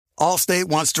Allstate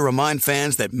wants to remind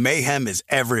fans that mayhem is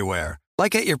everywhere,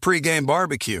 like at your pregame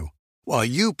barbecue. While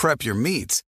you prep your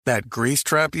meats, that grease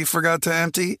trap you forgot to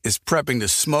empty is prepping to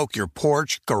smoke your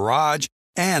porch, garage,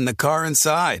 and the car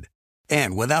inside.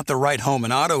 And without the right home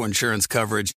and auto insurance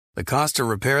coverage, the cost to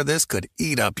repair this could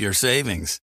eat up your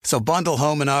savings. So bundle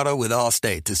home and auto with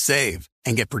Allstate to save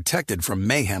and get protected from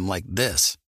mayhem like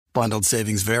this. Bundled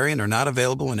savings vary and are not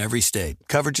available in every state.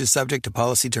 Coverage is subject to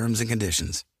policy terms and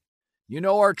conditions. You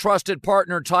know our trusted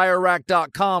partner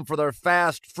TireRack.com for their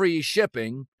fast, free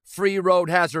shipping, free road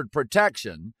hazard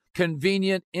protection,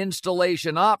 convenient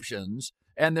installation options,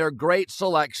 and their great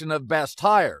selection of best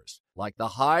tires, like the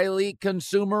highly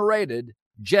consumer-rated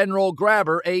General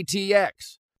Grabber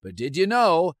ATX. But did you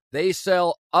know they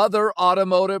sell other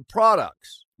automotive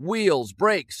products? Wheels,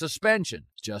 brakes, suspension,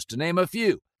 just to name a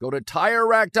few. Go to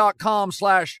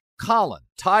TireRack.com/Colin.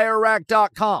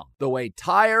 TireRack.com, the way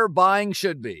tire buying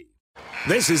should be.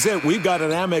 This is it. We've got an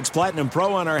Amex Platinum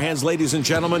Pro on our hands, ladies and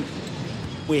gentlemen.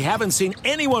 We haven't seen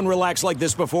anyone relax like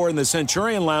this before in the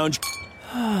Centurion Lounge.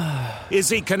 Is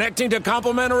he connecting to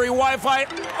complimentary Wi-Fi?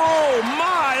 Oh,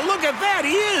 my. Look at that.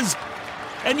 He is.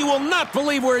 And you will not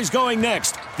believe where he's going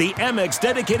next. The Amex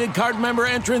dedicated card member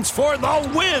entrance for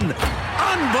the win.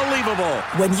 Unbelievable.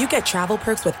 When you get travel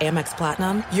perks with Amex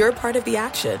Platinum, you're part of the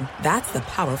action. That's the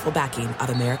powerful backing of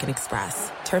American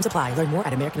Express. Terms apply. Learn more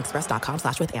at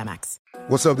americanexpress.com/withAmex.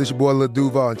 What's up? This your boy Lil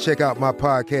Duval, and check out my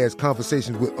podcast,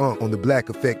 Conversations with Unc, on the Black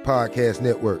Effect Podcast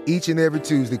Network. Each and every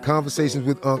Tuesday, Conversations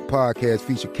with Unc podcast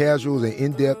feature casuals and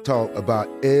in-depth talk about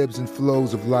ebbs and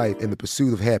flows of life and the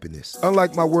pursuit of happiness.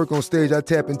 Unlike my work on stage, I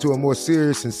tap into a more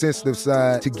serious and sensitive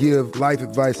side to give life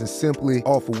advice and simply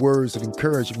offer words of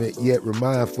encouragement, yet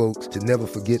remind folks to never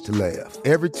forget to laugh.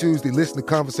 Every Tuesday, listen to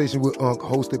Conversation with Unc,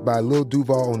 hosted by Lil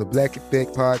Duval on the Black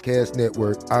Effect Podcast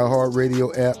Network,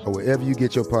 iHeartRadio app, or wherever you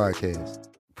get your podcasts.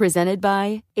 Presented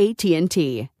by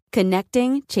AT&T.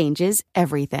 Connecting changes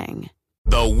everything.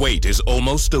 The wait is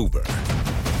almost over.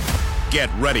 Get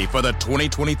ready for the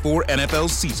 2024 NFL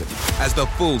season as the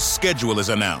full schedule is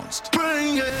announced.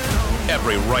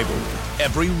 Every rivalry,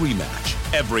 every rematch,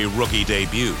 every rookie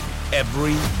debut,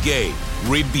 every game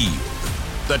revealed.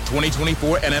 The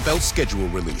 2024 NFL schedule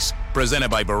release, presented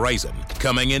by Verizon,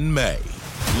 coming in May.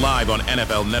 Live on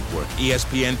NFL Network,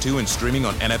 ESPN2, and streaming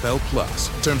on NFL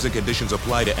Plus. Terms and conditions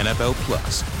apply to NFL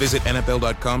Plus. Visit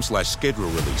NFL.com/schedule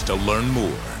release to learn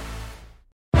more.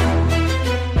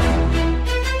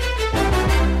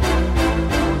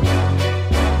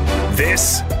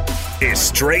 This is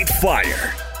Straight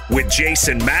Fire with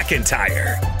Jason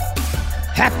McIntyre.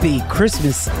 Happy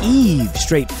Christmas Eve,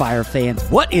 Straight Fire fans.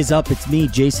 What is up? It's me,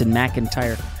 Jason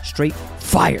McIntyre, Straight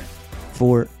Fire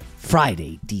for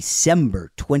Friday,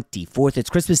 December 24th. It's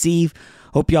Christmas Eve.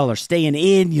 Hope y'all are staying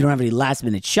in. You don't have any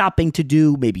last-minute shopping to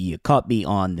do. Maybe you caught me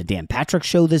on the Dan Patrick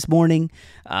Show this morning.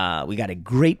 We got a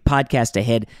great podcast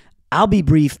ahead. I'll be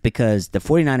brief because the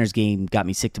 49ers game got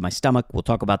me sick to my stomach. We'll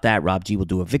talk about that. Rob G will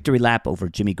do a victory lap over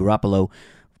Jimmy Garoppolo,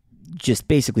 just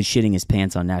basically shitting his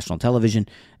pants on national television.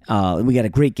 We got a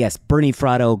great guest, Bernie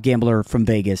Fratto, gambler from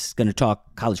Vegas, going to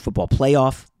talk college football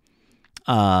playoff,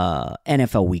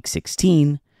 NFL Week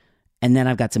 16, and then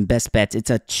I've got some best bets. It's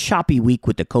a choppy week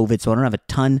with the COVID, so I don't have a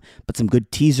ton, but some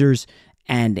good teasers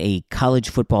and a college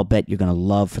football bet you're going to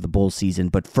love for the bowl season.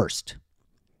 But first,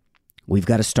 we've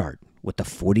got to start with the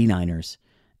 49ers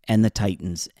and the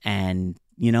Titans. And,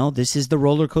 you know, this is the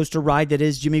roller coaster ride that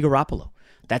is Jimmy Garoppolo.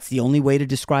 That's the only way to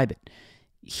describe it.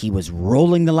 He was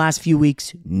rolling the last few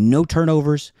weeks, no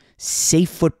turnovers, safe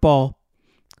football,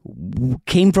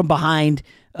 came from behind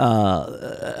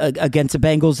against the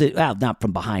Bengals. Well, not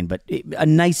from behind, but a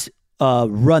nice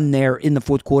run there in the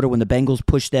fourth quarter when the Bengals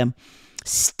pushed them.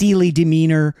 Steely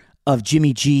demeanor of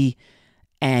Jimmy G.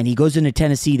 And he goes into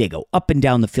Tennessee. They go up and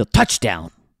down the field. Touchdown.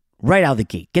 Right out of the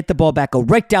gate. Get the ball back. Go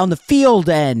right down the field.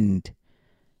 And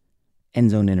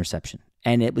end zone interception.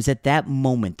 And it was at that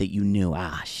moment that you knew,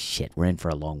 shit, we're in for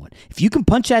a long one. If you can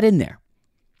punch that in there,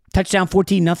 touchdown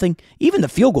 14-0, even the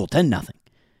field goal 10-0,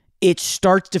 it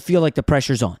starts to feel like the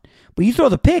pressure's on. But you throw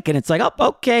the pick and it's like, oh,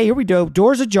 okay, here we go.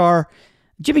 Doors ajar.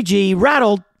 Jimmy G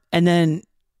rattled. And then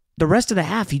the rest of the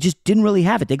half, he just didn't really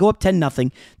have it. They go up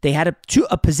 10-0. They had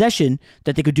a possession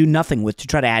that they could do nothing with to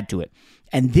try to add to it.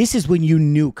 And this is when you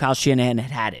knew Kyle Shanahan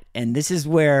had it. And this is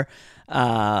where,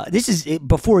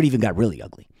 before it even got really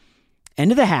ugly.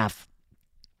 End of the half,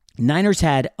 Niners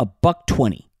had a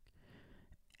 $120.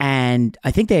 And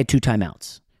I think they had 2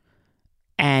 timeouts.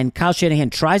 And Kyle Shanahan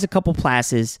tries a couple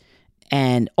passes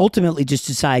and ultimately just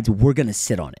decides we're going to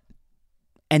sit on it.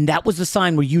 And that was the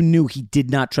sign where you knew he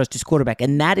did not trust his quarterback.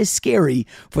 And that is scary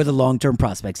for the long-term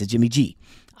prospects of Jimmy G.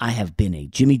 I have been a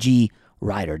Jimmy G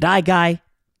ride or die guy.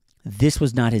 This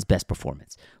was not his best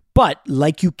performance. But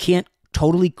like you can't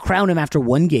totally crown him after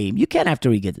one game. You can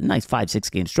after he gets a nice 5-6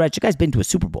 game stretch. The guy's been to a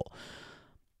Super Bowl.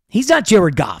 He's not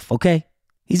Jared Goff, okay?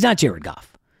 He's not Jared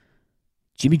Goff.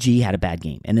 Jimmy G had a bad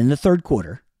game. And in the third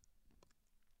quarter,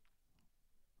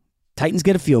 Titans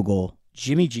get a field goal.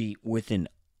 Jimmy G with an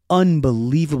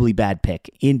unbelievably bad pick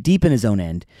deep in his own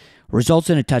end results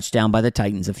in a touchdown by the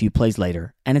Titans a few plays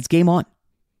later, and it's game on.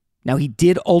 Now, he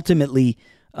did ultimately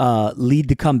lead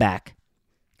the comeback,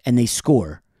 and they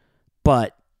score,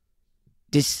 but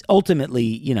this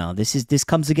ultimately, this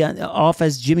comes again off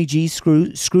as Jimmy G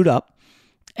screwed up,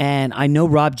 and I know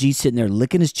Rob G's sitting there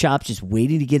licking his chops, just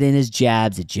waiting to get in his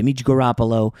jabs at Jimmy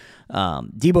Garoppolo.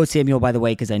 Deebo Samuel, by the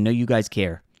way, because I know you guys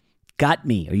care, got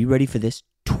me. Are you ready for this?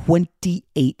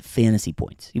 28 fantasy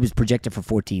points. He was projected for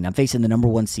 14. I'm facing the number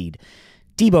 1 seed.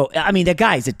 Deebo, I mean, that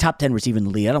guy's a top 10 receiver in the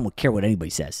league. I don't care what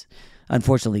anybody says.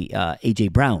 Unfortunately, A.J.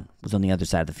 Brown was on the other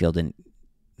side of the field, and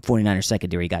 49ers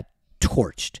secondary got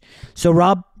torched. So,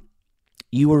 Rob,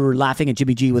 you were laughing at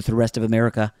Jimmy G with the rest of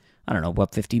America. I don't know,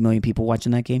 what, 50 million people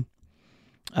watching that game?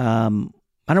 I don't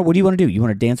know. What do you want to do? You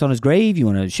want to dance on his grave? You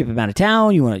want to ship him out of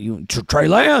town? You want Trey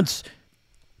Lance?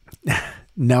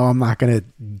 No, I'm not going to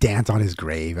dance on his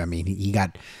grave. I mean, he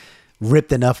got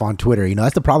ripped enough on Twitter.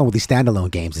 That's the problem with these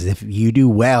standalone games is if you do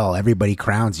well, everybody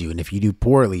crowns you. And if you do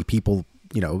poorly, people,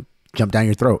 jump down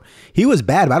your throat. He was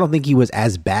bad, but I don't think he was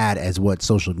as bad as what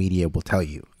social media will tell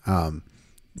you.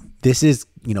 This is,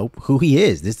 who he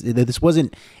is. This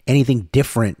wasn't anything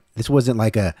different. This wasn't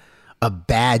like a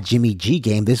bad Jimmy G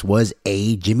game. This was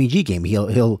a Jimmy G game.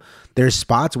 There's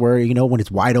spots where, when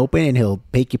it's wide open and he'll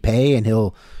make you pay and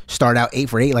he'll start out 8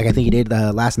 for 8 like I think he did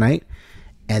last night.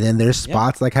 And then there's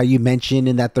spots like how you mentioned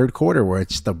in that third quarter where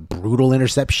it's the brutal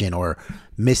interception or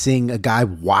missing a guy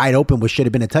wide open, which should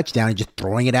have been a touchdown, and just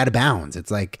throwing it out of bounds.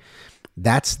 It's like,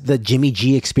 that's the Jimmy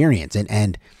G experience.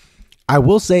 And I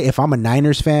will say, if I'm a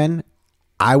Niners fan,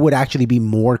 I would actually be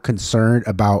more concerned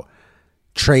about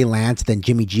Trey Lance than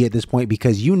Jimmy G at this point,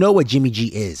 because you know what Jimmy G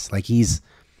is. Like, he's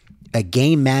a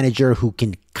game manager who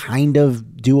can kind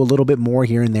of do a little bit more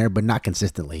here and there, but not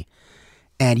consistently.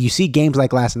 And you see games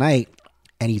like last night,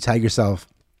 and you tell yourself,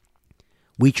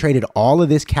 we traded all of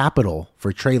this capital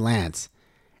for Trey Lance,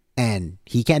 and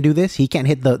he can't do this. He can't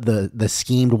hit the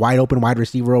schemed wide open wide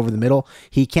receiver over the middle.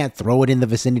 He can't throw it in the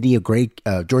vicinity of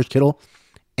George Kittle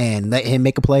and let him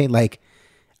make a play. Like,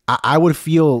 I would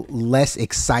feel less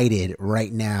excited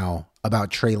right now about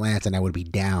Trey Lance than I would be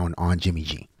down on Jimmy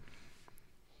G.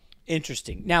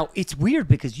 Interesting. Now, it's weird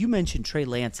because you mentioned Trey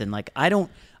Lance, and I didn't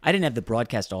have the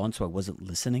broadcast on, so I wasn't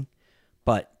listening.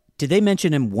 But did they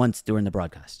mention him once during the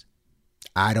broadcast?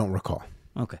 I don't recall.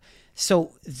 Okay.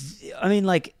 So,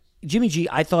 Jimmy G,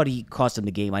 I thought he cost him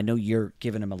the game. I know you're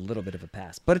giving him a little bit of a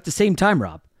pass. But at the same time,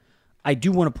 Rob, I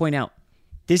do want to point out,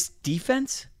 this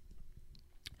defense,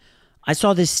 I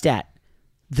saw this stat.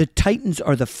 The Titans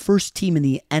are the first team in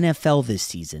the NFL this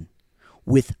season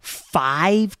with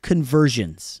 5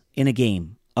 conversions in a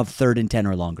game of 3rd and 10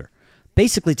 or longer.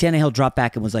 Basically, Tannehill dropped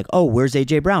back and was like, oh, where's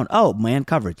A.J. Brown? Oh, man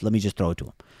coverage. Let me just throw it to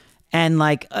him. And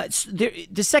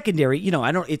the secondary,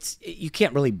 you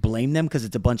can't really blame them because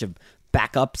it's a bunch of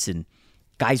backups and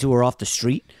guys who are off the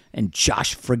street, and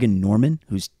Josh friggin' Norman,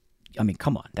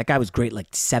 come on. That guy was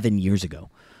great 7 years ago.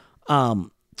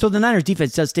 So the Niners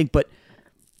defense does stink, but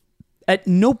at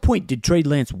no point did Trey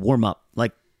Lance warm up.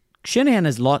 Shanahan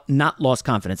has not lost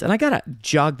confidence. And I got to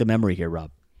jog the memory here,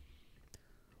 Rob.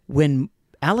 When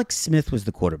Alex Smith was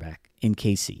the quarterback in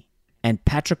KC and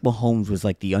Patrick Mahomes was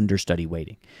the understudy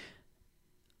waiting,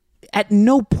 at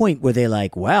no point were they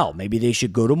well, maybe they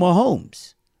should go to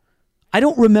Mahomes. I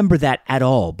don't remember that at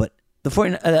all, but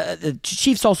the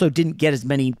Chiefs also didn't get as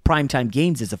many primetime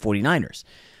games as the 49ers.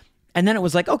 And then it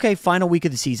was okay, final week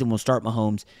of the season, we'll start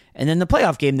Mahomes. And then the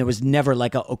playoff game, there was never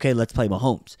okay, let's play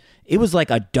Mahomes. It was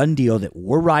a done deal that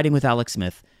we're riding with Alex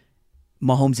Smith.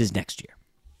 Mahomes is next year.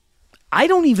 I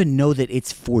don't even know that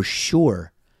it's for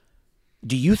sure.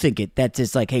 Do you think that's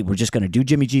just hey, we're just going to do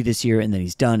Jimmy G this year and then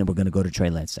he's done and we're going to go to Trey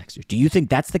Lance next year? Do you think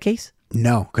that's the case?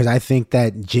 No, because I think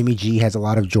that Jimmy G has a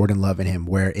lot of Jordan Love in him,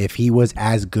 where if he was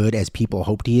as good as people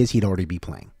hoped he is, he'd already be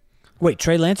playing. Wait,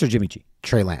 Trey Lance or Jimmy G?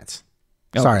 Trey Lance.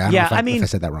 Oh, sorry, I don't know if I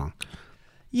said that wrong.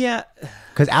 Yeah.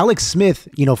 Because Alex Smith,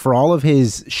 for all of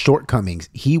his shortcomings,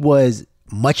 he was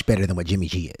much better than what Jimmy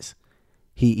G is.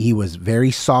 He was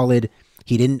very solid.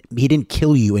 He didn't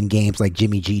kill you in games like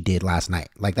Jimmy G did last night.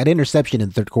 That interception in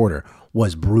the third quarter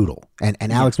was brutal. And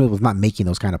Alex Smith was not making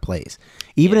those kind of plays.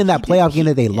 Even in that playoff game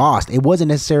that they lost, it wasn't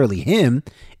necessarily him.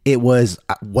 It was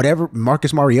whatever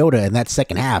Marcus Mariota in that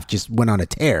second half just went on a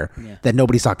tear that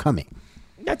nobody saw coming.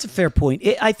 That's a fair point.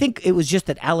 I think it was just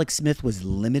that Alex Smith was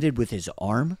limited with his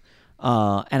arm.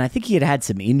 And I think he had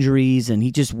some injuries, and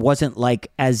he just wasn't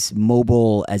like as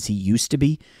mobile as he used to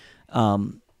be.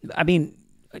 I mean,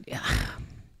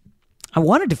 I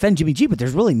want to defend Jimmy G, but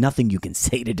there's really nothing you can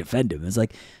say to defend him. It's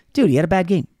like, dude, he had a bad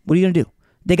game. What are you going to do?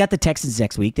 They got the Texans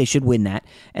next week. They should win that.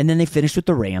 And then they finished with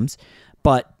the Rams.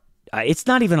 But it's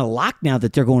not even a lock now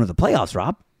that they're going to the playoffs,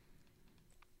 Rob.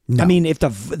 No. I mean, if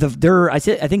I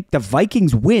think the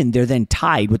Vikings win, they're then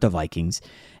tied with the Vikings.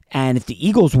 And if the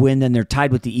Eagles win, then they're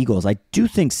tied with the Eagles. I do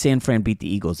think San Fran beat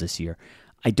the Eagles this year.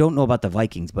 I don't know about the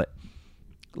Vikings, but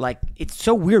like it's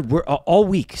so weird. We're all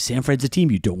week. San Fran's a team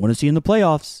you don't want to see in the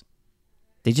playoffs.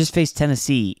 They just faced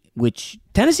Tennessee, which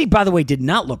Tennessee, by the way, did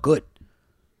not look good,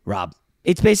 Rob.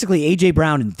 It's basically A.J.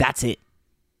 Brown, and that's it.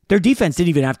 Their defense didn't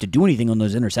even have to do anything on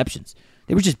those interceptions.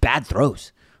 They were just bad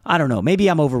throws. I don't know. Maybe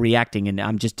I'm overreacting, and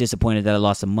I'm just disappointed that I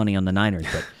lost some money on the Niners,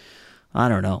 but I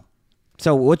don't know.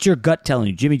 So what's your gut telling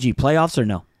you? Jimmy G, playoffs or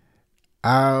no?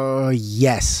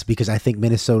 Yes, because I think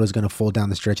Minnesota's going to fold down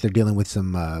the stretch. They're dealing with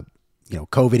some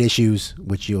COVID issues,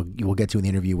 which you will get to in the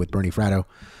interview with Bernie Fratto.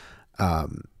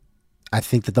 I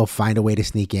think that they'll find a way to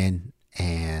sneak in,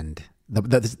 and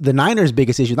the Niners'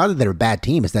 biggest issue, not that they're a bad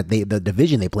team, is that the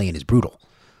division they play in is brutal.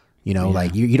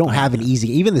 Like you don't have an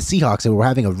easy. Even the Seahawks, that were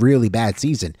having a really bad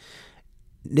season,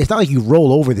 it's not like you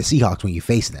roll over the Seahawks when you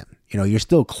face them. You're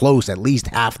still close at least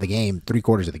half the game,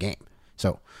 3/4 of the game.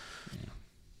 So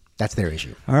that's their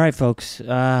issue. All right, folks.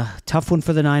 Tough one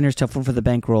for the Niners, tough one for the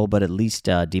bankroll, but at least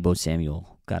Deebo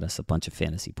Samuel got us a bunch of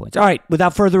fantasy points. All right,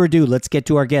 without further ado, let's get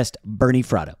to our guest, Bernie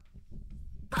Fratto.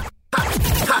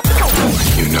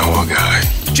 You know a guy.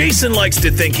 Jason likes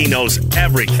to think he knows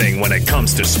everything when it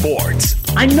comes to sports.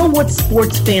 I know what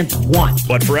sports fans want.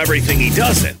 But for everything he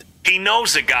doesn't, he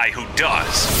knows a guy who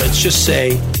does. Let's just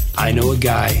say I know a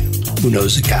guy who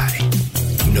knows a guy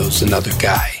who knows another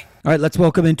guy. All right, let's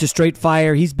welcome into Straight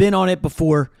Fire. He's been on it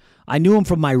before. I knew him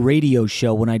from my radio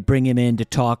show when I'd bring him in to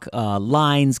talk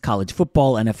lines, college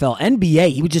football, NFL, NBA.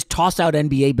 He would just toss out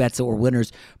NBA bets that were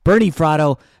winners. Bernie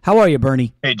Fratto, how are you,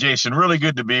 Bernie? Hey, Jason, really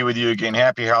good to be with you again.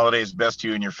 Happy holidays. Best to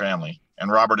you and your family. And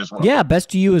Robert as well. Yeah, best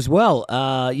to you as well.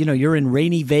 You're in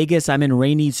rainy Vegas. I'm in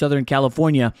rainy Southern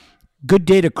California. Good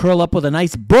day to curl up with a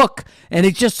nice book. And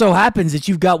it just so happens that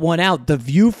you've got one out, The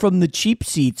View from the Cheap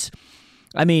Seats.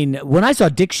 I mean, when I saw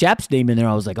Dick Schaap's name in there,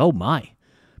 I was like, oh, my.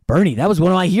 Bernie, that was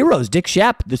one of my heroes, Dick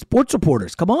Schaap, the sports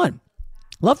reporters. Come on.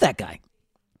 Love that guy.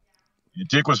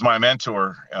 Dick was my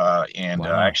mentor, and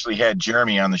I actually had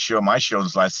Jeremy on the show, my show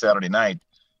this last Saturday night.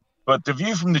 But The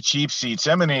View from the Cheap Seats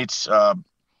emanates,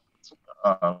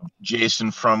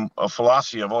 Jason, from a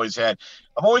philosophy I've always had.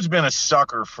 I've always been a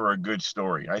sucker for a good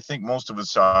story. I think most of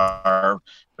us are.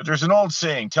 But there's an old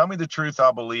saying, tell me the truth,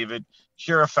 I'll believe it.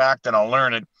 Share a fact, and I'll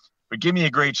learn it. But give me a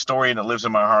great story, and it lives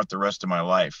in my heart the rest of my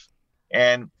life.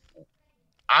 And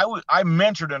I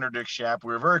mentored under Dick Schaap.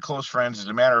 We were very close friends. As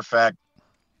a matter of fact,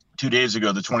 2 days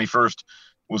ago, the 21st,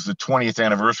 was the 20th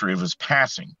anniversary of his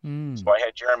passing. So I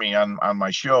had Jeremy on my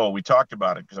show. We talked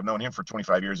about it because I've known him for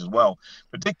 25 years as well.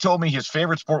 But Dick told me his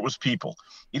favorite sport was people.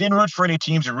 He didn't root for any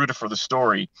teams. He rooted for the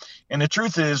story. And the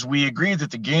truth is, we agreed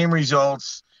that the game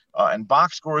results and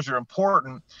box scores are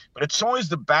important, but it's always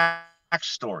the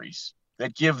backstories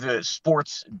that give the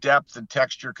sports depth and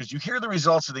texture, because you hear the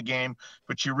results of the game,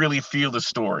 but you really feel the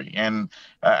story. And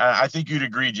I think you'd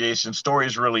agree, Jason,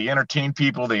 stories really entertain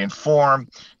people. They inform,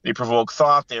 they provoke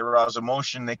thought, they arouse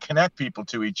emotion, they connect people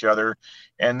to each other,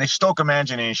 and they stoke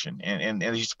imagination, and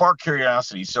they spark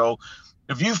curiosity. So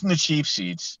The View from the Cheap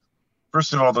Seats,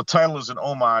 first of all, the title is an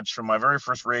homage from my very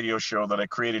first radio show that I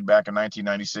created back in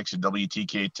 1996 at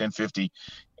WTK 1050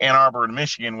 Ann Arbor in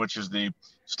Michigan, which is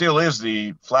still is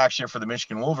the flagship for the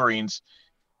Michigan Wolverines.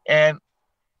 And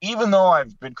even though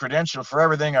I've been credentialed for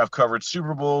everything, I've covered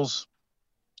Super Bowls,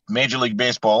 Major League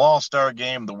Baseball All-Star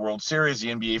Game, the World Series, the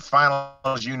NBA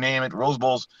Finals, you name it, Rose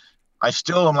Bowls, I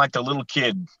still am like the little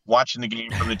kid watching the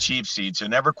game from the cheap seats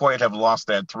and never quite have lost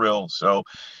that thrill. So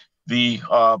the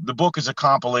book is a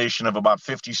compilation of about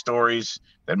 50 stories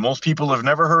that most people have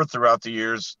never heard throughout the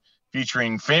years,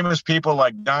 featuring famous people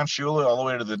like Don Shula all the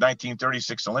way to the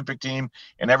 1936 Olympic team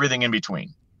and everything in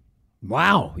between.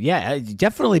 Wow. Yeah,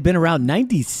 definitely been around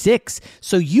 96.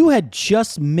 So you had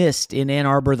just missed in Ann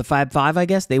Arbor the 5-5, I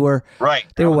guess. They were right.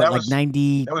 They were what, like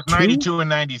 90? That was 92 and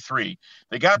 93.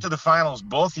 They got to the finals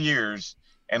both years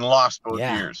and lost both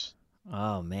years.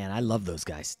 Oh man, I love those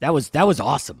guys. That was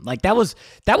awesome. Like that was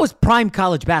prime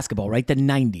college basketball, right? The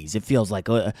 90s. It feels like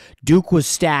Duke was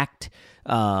stacked.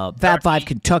 Fab 5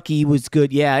 Kentucky was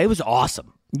good. Yeah, it was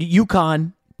awesome.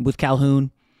 UConn with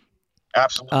Calhoun.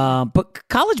 Absolutely. But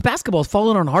college basketball has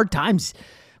fallen on hard times.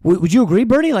 Would you agree,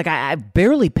 Bernie? Like, I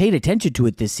barely paid attention to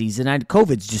it this season.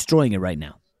 COVID's destroying it right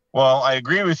now. Well, I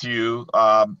agree with you.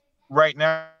 Right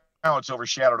now, it's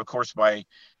overshadowed, of course, by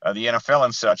the NFL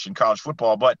and such in college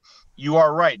football. But you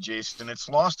are right, Jason. It's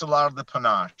lost a lot of the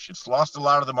panache. It's lost a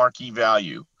lot of the marquee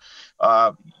value.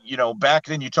 Back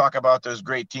then, you talk about those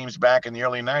great teams back in the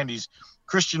early 90s.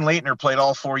 Christian Laettner played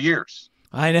all 4 years.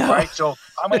 I know. Right? So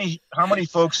how many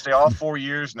folks stay all 4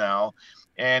 years now?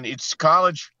 And it's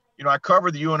college. I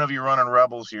covered the UNLV Running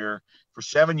Rebels here for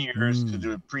 7 years to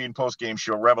do a pre- and post-game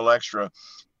show, Rebel Extra.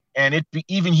 And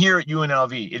even here at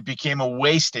UNLV, it became a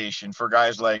way station for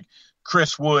guys like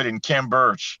Chris Wood and Ken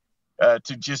Birch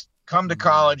to just come to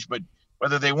college. But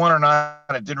whether they won or not,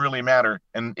 it didn't really matter.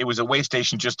 And it was a way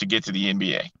station just to get to the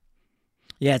NBA.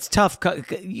 Yeah, it's tough.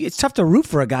 It's tough to root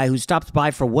for a guy who stops by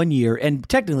for 1 year, and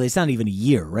technically it's not even a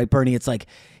year, right, Bernie? It's like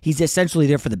he's essentially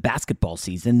there for the basketball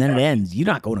season, then it ends. You're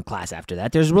not going to class after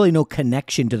that. There's really no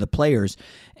connection to the players,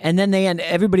 and then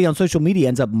everybody on social media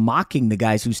ends up mocking the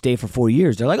guys who stay for 4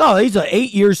 years. They're like, "Oh, he's an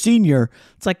 8-year senior."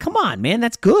 It's like, come on, man,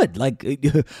 that's good. Like,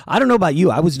 I don't know about you,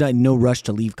 I was in no rush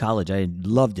to leave college. I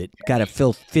loved it. Got a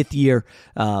fifth year,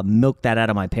 milked that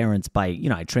out of my parents by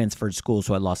I transferred schools,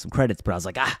 so I lost some credits, but I was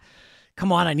like,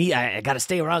 come on, I got to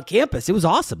stay around campus. It was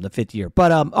awesome the 5th year.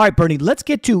 But all right, Bernie, let's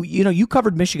get to, you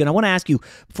covered Michigan. I want to ask you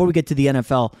before we get to the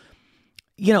NFL,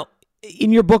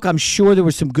 in your book, I'm sure there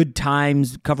were some good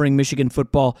times covering Michigan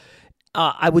football.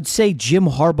 I would say Jim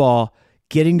Harbaugh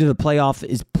getting to the playoff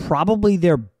is probably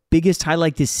their biggest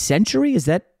highlight this century. Is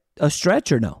that a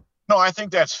stretch or no? No, I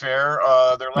think that's fair.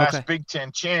 Their last Big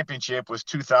Ten championship was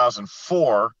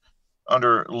 2004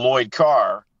 under Lloyd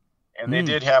Carr. And they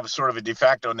did have sort of a de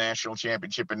facto national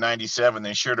championship in 97.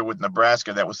 They shared it with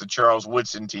Nebraska. That was the Charles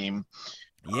Woodson team.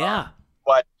 Yeah.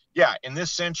 But, in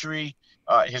this century,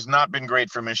 has not been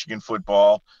great for Michigan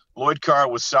football. Lloyd Carr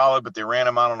was solid, but they ran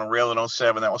him out on a rail in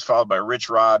 07. That was followed by Rich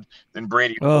Rod, then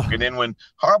Brady Hook. And then when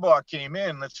Harbaugh came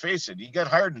in, let's face it, he got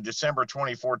hired in December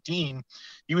 2014.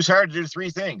 He was hired to do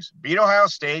 3 things: beat Ohio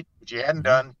State, which he hadn't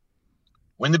done,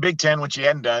 win the Big Ten, which he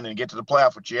hadn't done, and get to the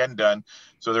playoff, which he hadn't done.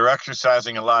 So they're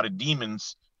exercising a lot of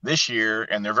demons this year,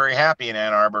 and they're very happy in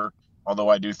Ann Arbor, although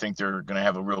I do think they're going to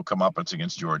have a real comeuppance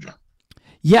against Georgia.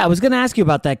 Yeah, I was going to ask you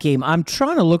about that game. I'm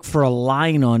trying to look for a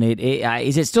line on it.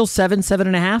 Is it still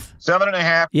 7.5?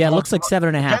 7.5. Yeah, it looks like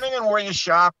 7.5. Depending on where you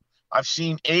shop, I've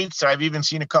seen 8s. I've even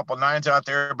seen a couple 9s out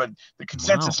there, but the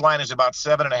consensus line is about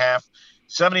 7.5.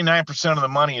 79% of the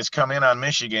money has come in on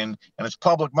Michigan, and it's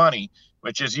public money,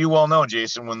 which, as you well know,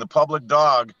 Jason, when the public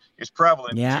dog is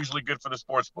prevalent, it's usually good for the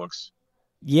sports books.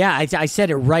 Yeah, I said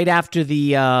it right after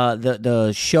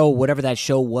the show, whatever that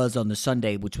show was on the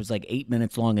Sunday, which was like 8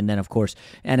 minutes long, and then, of course,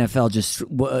 NFL just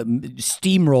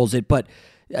steamrolls it. But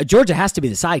Georgia has to be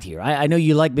the side here. I know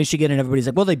you like Michigan, and everybody's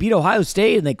like, well, they beat Ohio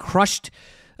State, and they crushed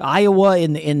Iowa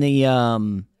in the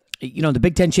the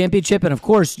Big Ten championship, and of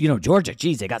course, Georgia,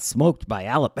 geez, they got smoked by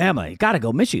Alabama. You got to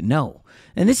go Michigan. No.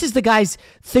 And this is the guys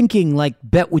thinking like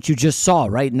bet what you just saw,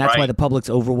 right? And that's why the public's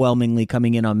overwhelmingly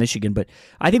coming in on Michigan. But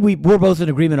I think we're both in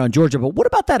agreement on Georgia. But what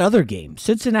about that other game?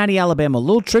 Cincinnati, Alabama, a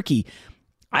little tricky.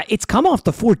 It's come off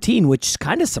the 14, which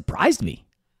kind of surprised me.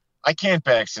 I can't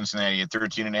back Cincinnati at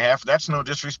 13.5. That's no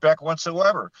disrespect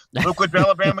whatsoever. Look what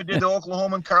Alabama did to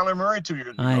Oklahoma and Kyler Murray 2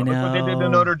 years ago. I know. Look what they did to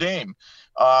Notre Dame.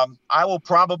 I will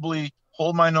probably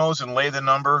hold my nose and lay the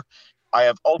number. I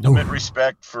have ultimate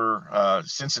respect for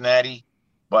Cincinnati,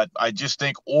 but I just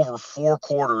think over 4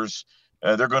 quarters,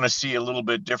 they're going to see a little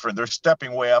bit different. They're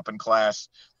stepping way up in class,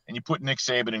 and you put Nick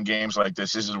Saban in games like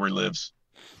this is where he lives.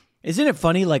 Isn't it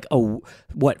funny,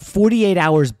 48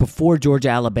 hours before Georgia,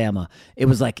 Alabama, it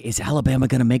was like, is Alabama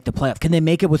going to make the playoff? Can they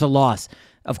make it with a loss?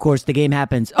 Of course, the game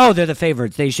happens. Oh, they're the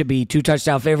favorites. They should be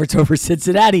 2-touchdown favorites over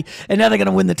Cincinnati, and now they're going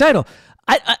to win the title.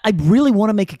 I really want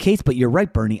to make a case, but you're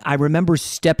right, Bernie. I remember I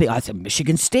said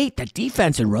Michigan State, that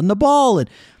defense, and run the ball, and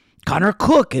Connor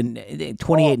Cook, and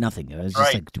 28-0. It was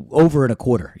just like over at a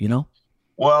quarter,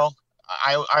 Well,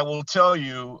 I will tell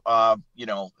you,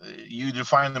 you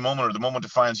define the moment, or the moment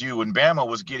defines you. When Bama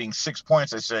was getting 6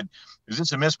 points, I said, is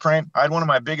this a misprint? I had one of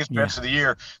my biggest bets of the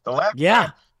year. The last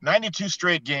 92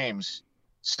 straight games,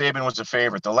 Saban was a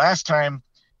favorite. The last time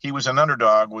he was an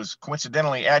underdog was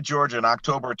coincidentally at Georgia in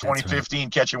October 2015,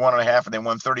 catching 1.5, and they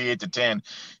won 38-10.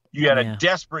 You had a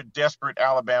desperate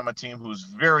Alabama team who's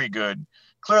very good.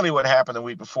 Clearly what happened the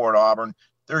week before at Auburn.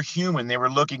 They're human. They were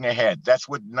looking ahead. That's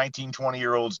what 19,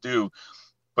 20-year-olds do.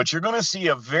 But you're going to see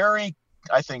a very,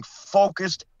 I think,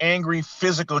 focused, angry,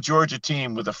 physical Georgia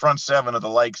team with the front seven of the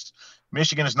likes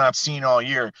Michigan has not seen all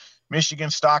year.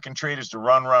 Michigan's stock and trade is to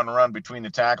run between the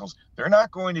tackles. They're not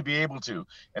going to be able to.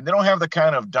 And they don't have the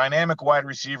kind of dynamic wide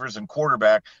receivers and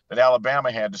quarterback that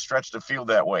Alabama had to stretch the field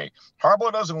that way.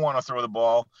 Harbaugh doesn't want to throw the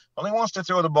ball. Only wants to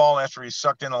throw the ball after he's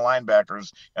sucked in the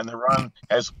linebackers and the run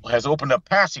has opened up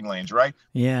passing lanes, right?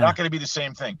 Yeah. Not going to be the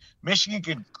same thing.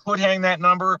 Michigan could hang that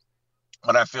number,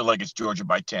 but I feel like it's Georgia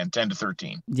by 10 to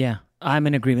 13. Yeah, I'm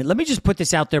in agreement. Let me just put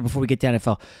this out there before we get to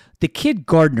NFL. The kid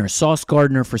Gardner, Sauce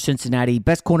Gardner for Cincinnati,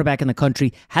 best cornerback in the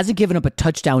country, hasn't given up a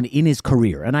touchdown in his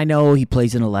career. And I know he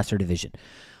plays in a lesser division.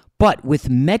 But with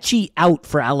Mechie out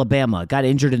for Alabama, got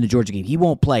injured in the Georgia game, he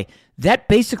won't play. That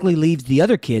basically leaves the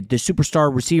other kid, the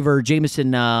superstar receiver,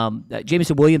 Jameson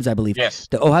Williams, I believe, yes,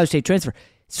 the Ohio State transfer.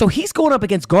 So he's going up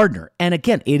against Gardner. And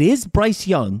again, it is Bryce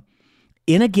Young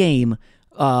in a game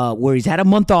where he's had a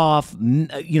month off,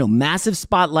 massive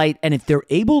spotlight, and if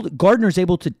Gardner's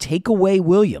able to take away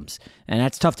Williams, and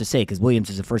that's tough to say because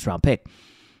Williams is a first-round pick,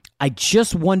 I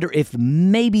just wonder if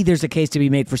maybe there's a case to be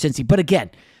made for Cincy. But again,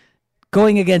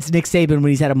 going against Nick Saban when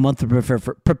he's had a month to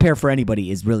prepare for anybody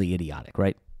is really idiotic,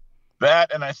 right?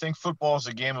 That, and I think football is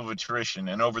a game of attrition,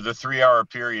 and over the 3-hour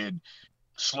period,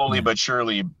 slowly but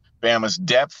surely, Bama's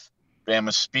depth,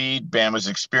 Bama's speed, Bama's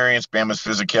experience, Bama's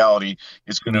physicality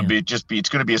is going to it's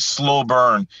going to be a slow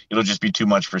burn. It'll just be too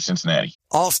much for Cincinnati.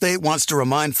 Allstate wants to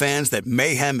remind fans that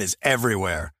mayhem is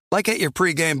everywhere, like at your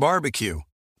pregame barbecue.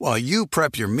 While you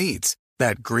prep your meats,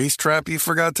 that grease trap you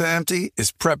forgot to empty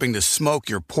is prepping to smoke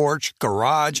your porch,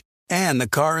 garage, and the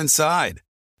car inside.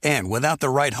 And without the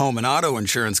right home and auto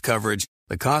insurance coverage,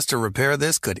 the cost to repair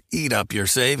this could eat up your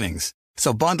savings.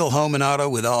 So bundle home and auto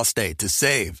with Allstate to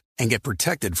save and get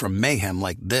protected from mayhem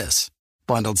like this.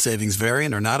 Bundled savings vary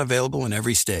and are not available in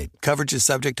every state. Coverage is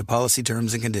subject to policy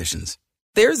terms and conditions.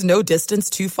 There's no distance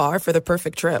too far for the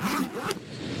perfect trip.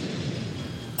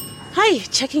 Hi,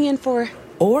 checking in for...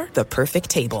 Or the perfect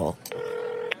table.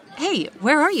 Hey,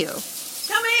 where are you?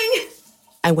 Coming!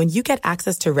 And when you get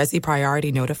access to Resi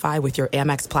Priority Notify with your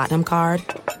Amex Platinum card...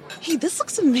 Hey, this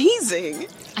looks amazing.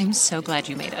 I'm so glad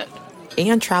you made it.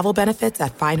 And travel benefits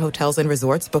at fine hotels and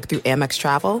resorts booked through Amex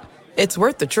Travel, it's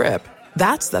worth the trip.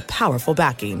 That's the powerful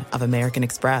backing of American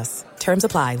Express. Terms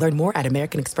apply. Learn more at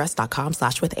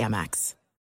americanexpress.com/withAmex.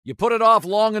 You put it off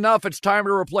long enough, it's time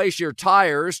to replace your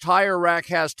tires. Tire Rack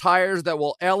has tires that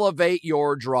will elevate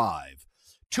your drive.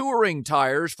 Touring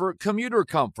tires for commuter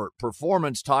comfort,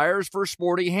 performance tires for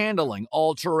sporty handling,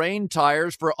 all-terrain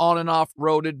tires for on- and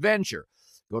off-road adventure.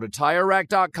 Go to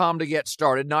TireRack.com to get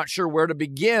started. Not sure where to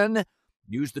begin?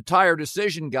 Use the Tire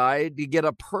Decision Guide to get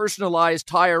a personalized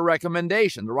tire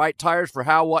recommendation, the right tires for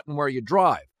how, what, and where you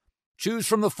drive. Choose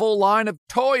from the full line of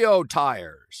Toyo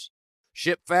tires.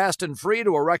 Ship fast and free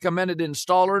to a recommended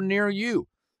installer near you.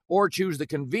 Or choose the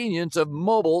convenience of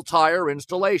mobile tire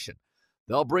installation.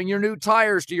 They'll bring your new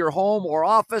tires to your home or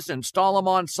office, install them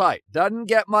on site. Doesn't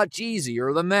get much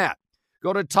easier than that.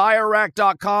 Go to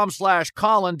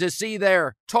TireRack.com/Colin to see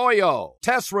their Toyo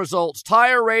test results,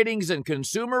 tire ratings, and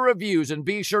consumer reviews, and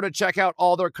be sure to check out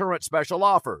all their current special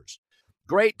offers.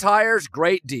 Great tires,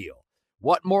 great deal.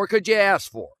 What more could you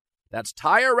ask for? That's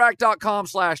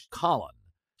TireRack.com/Colin.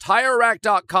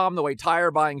 TireRack.com, the way tire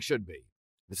buying should be.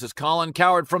 This is Colin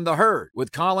Cowherd from The Herd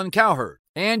with Colin Cowherd.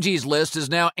 Angie's List is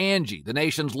now Angie, the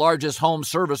nation's largest home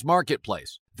service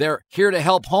marketplace. They're here to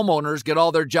help homeowners get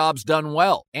all their jobs done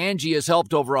well. Angie has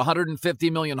helped over 150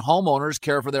 million homeowners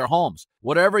care for their homes.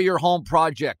 Whatever your home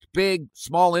project, big,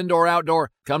 small, indoor,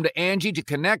 outdoor, come to Angie to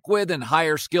connect with and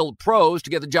hire skilled pros to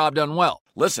get the job done well.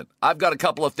 Listen, I've got a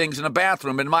couple of things in a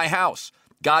bathroom in my house.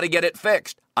 Got to get it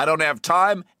fixed. I don't have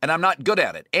time, and I'm not good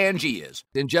at it. Angie is.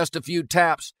 In just a few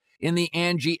taps, in the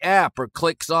Angie app or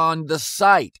clicks on the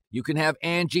site, you can have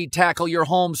Angie tackle your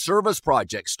home service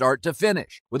project start to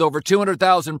finish. With over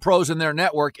 200,000 pros in their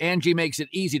network, Angie makes it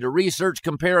easy to research,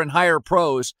 compare, and hire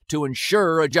pros to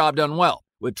ensure a job done well.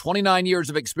 With 29 years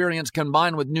of experience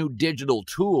combined with new digital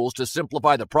tools to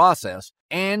simplify the process,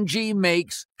 Angie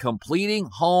makes completing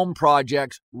home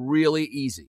projects really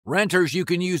easy. Renters, you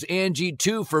can use Angie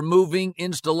too for moving,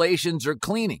 installations, or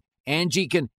cleaning. Angie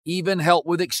can even help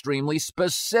with extremely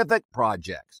specific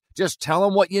projects. Just tell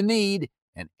them what you need,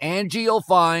 and Angie will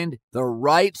find the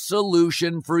right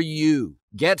solution for you.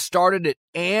 Get started at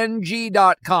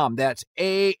Angie.com. That's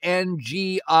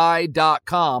ANGI.com,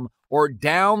 or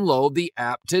download the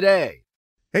app today.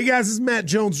 Hey guys, this is Matt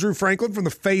Jones, Drew Franklin from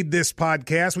the Fade This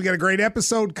podcast. We got a great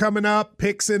episode coming up,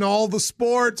 picks in all the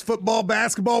sports, football,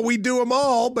 basketball, we do them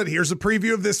all, but here's a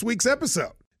preview of this week's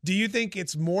episode. Do you think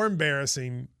it's more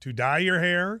embarrassing to dye your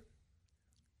hair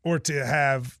or to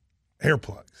have hair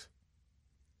plugs?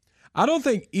 I don't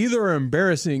think either are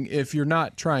embarrassing if you're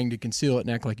not trying to conceal it and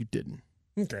act like you didn't.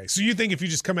 Okay, so you think if you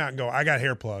just come out and go, I got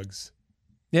hair plugs.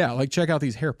 Yeah, like check out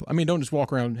these hair plugs. I mean, don't just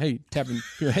walk around, hey, tapping,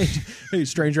 hey,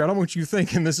 stranger, I don't want you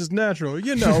thinking this is natural.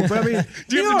 But I mean,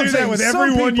 do you have to do that with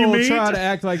everyone you meet? Try to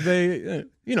act like they,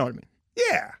 you know what I mean?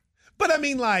 Yeah. But I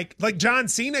mean, like John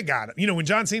Cena got it. When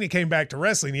John Cena came back to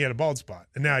wrestling, he had a bald spot,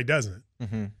 and now he doesn't.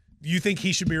 Mm-hmm. You think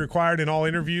he should be required in all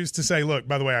interviews to say, look,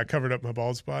 by the way, I covered up my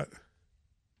bald spot?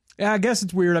 Yeah, I guess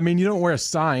it's weird. I mean, you don't wear a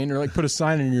sign or like put a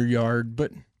sign in your yard,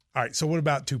 but. All right, so what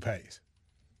about toupees?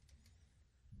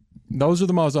 Those are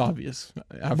the most obvious.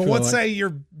 But let's say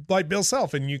you're like Bill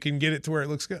Self and you can get it to where it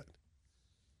looks good.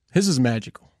 His is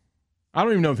magical. I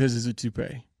don't even know if his is a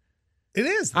toupee. It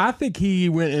is. I think he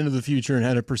went into the future and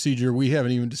had a procedure we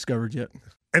haven't even discovered yet.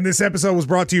 And this episode was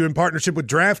brought to you in partnership with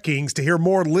DraftKings. To hear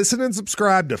more, listen and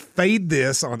subscribe to Fade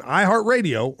This on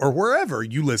iHeartRadio or wherever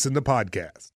you listen to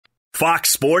podcasts. Fox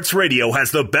Sports Radio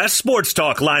has the best sports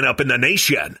talk lineup in the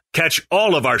nation. Catch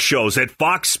all of our shows at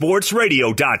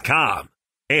foxsportsradio.com.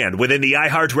 And within the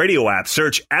iHeartRadio app,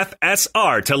 search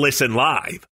FSR to listen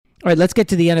live. All right, let's get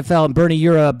to the NFL. And Bernie,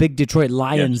 you're a big Detroit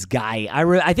Lions guy.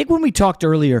 I think when we talked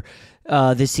earlier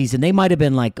this season, they might have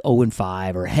been like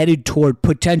 0-5 or headed toward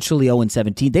potentially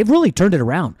 0-17. They've really turned it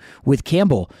around with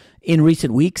Campbell in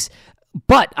recent weeks.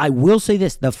 But I will say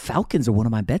this, the Falcons are one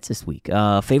of my bets this week.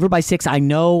 Favored by 6. I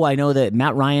know that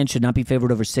Matt Ryan should not be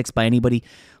favored over 6 by anybody,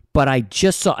 but I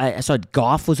saw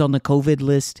Goff was on the COVID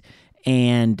list,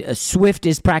 and Swift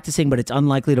is practicing, but it's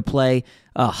unlikely to play.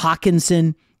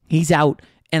 Hawkinson, he's out.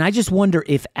 And I just wonder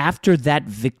if after that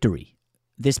victory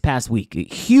this past week, a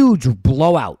huge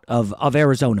blowout of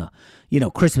Arizona,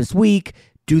 Christmas week,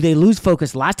 do they lose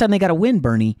focus? Last time they got a win,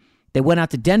 Bernie, they went out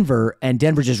to Denver, and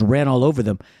Denver just ran all over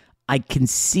them. I can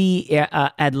see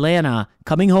Atlanta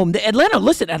coming home. Atlanta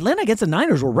against the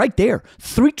Niners were right there.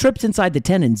 3 trips inside the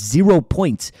 10 and 0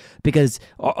 points because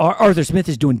Arthur Smith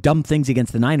is doing dumb things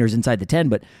against the Niners inside the 10.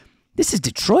 But this is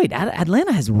Detroit.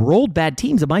 Atlanta has rolled bad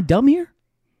teams. Am I dumb here?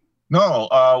 No.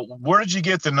 Where did you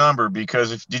get the number?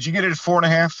 Because did you get it at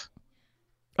 4.5?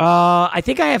 I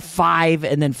think I have 5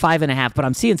 and then 5.5, but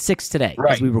I'm seeing 6 today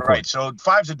as we record. Right. So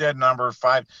 5's a dead number.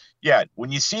 5. Yeah.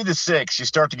 When you see the 6, you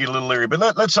start to get a little leery. But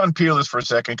let's unpeel this for a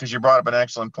second because you brought up an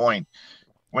excellent point.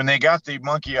 When they got the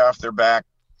monkey off their back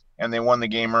and they won the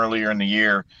game earlier in the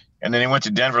year, and then they went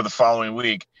to Denver the following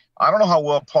week, I don't know how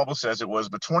well publicized it was,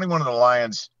 but 21 of the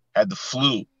Lions had the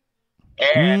flu.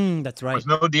 And that's right. There was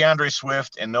no DeAndre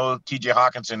Swift and no TJ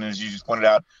Hawkinson, as you just pointed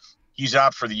out. He's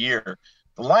out for the year.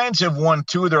 The Lions have won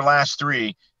 2 of their last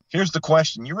 3. Here's the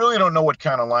question. You really don't know what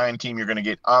kind of Lion team you're going to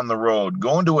get on the road.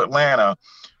 Going to Atlanta,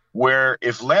 where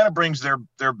if Atlanta brings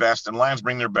their best and Lions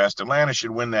bring their best, Atlanta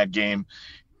should win that game.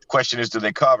 The question is, do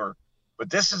they cover? But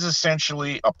this is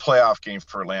essentially a playoff game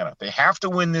for Atlanta. They have to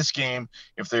win this game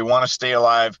if they want to stay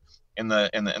alive in the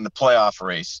playoff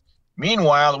race.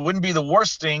 Meanwhile, it wouldn't be the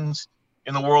worst things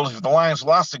in the world if the Lions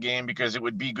lost the game because it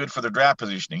would be good for their draft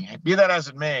positioning. Be that as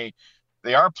it may,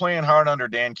 they are playing hard under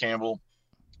Dan Campbell.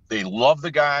 They love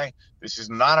the guy. This is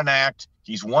not an act.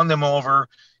 He's won them over.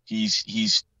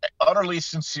 He's utterly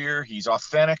sincere. He's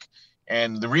authentic.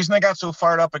 And the reason I got so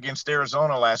fired up against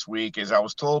Arizona last week is I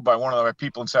was told by one of the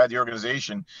people inside the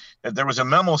organization that there was a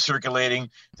memo circulating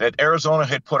that Arizona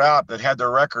had put out that had their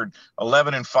record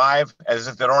 11-5, as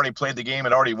if they'd already played the game,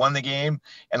 had already won the game.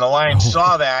 And the Lions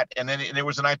saw that, and then there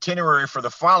was an itinerary for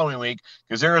the following week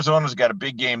because Arizona's got a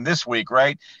big game this week,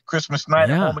 right? Christmas night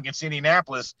at home against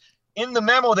Indianapolis. In the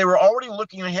memo, they were already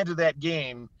looking ahead to that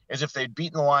game as if they'd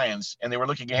beaten the Lions, and they were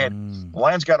looking ahead. The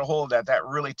Lions got a hold of that. That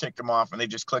really ticked them off, and they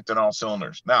just clicked on all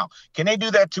cylinders. Now, can they do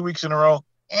that 2 weeks in a row?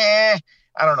 I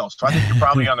don't know. So I think you're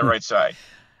probably on the right side.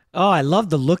 Oh, I love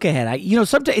the look ahead.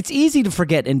 Sometimes it's easy to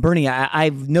forget. And Bernie,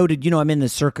 I've noted, I'm in the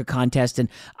Circa contest, and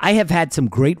I have had some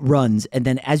great runs. And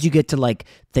then as you get to like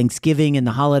Thanksgiving and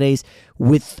the holidays,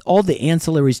 with all the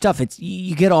ancillary stuff,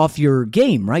 you get off your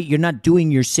game, right? You're not doing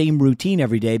your same routine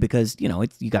every day because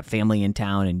you got family in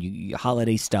town and you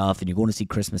holiday stuff, and you're going to see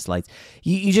Christmas lights.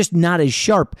 You're just not as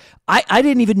sharp. I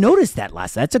didn't even notice that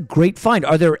last. That's a great find.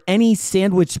 Are there any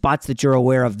sandwich spots that you're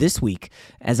aware of this week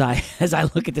as I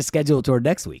look at the schedule toward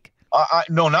next week?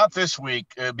 No, not this week,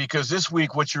 because this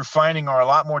week what you're finding are a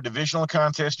lot more divisional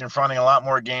contests. You're finding a lot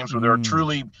more games where there are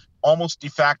truly almost de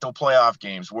facto playoff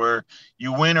games where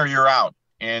you win or you're out.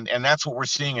 And that's what we're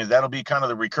seeing, is that'll be kind of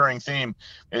the recurring theme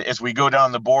as we go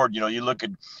down the board. You look at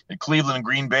Cleveland and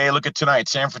Green Bay. Look at tonight,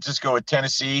 San Francisco at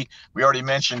Tennessee. We already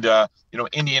mentioned,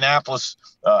 Indianapolis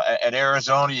at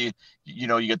Arizona.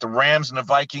 You get the Rams and the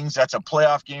Vikings. That's a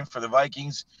playoff game for the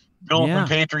Vikings. Bills and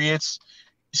Patriots.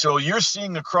 So you're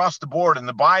seeing across the board, and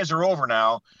the buys are over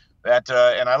now, That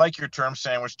and I like your term,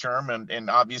 sandwich term, and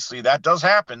obviously that does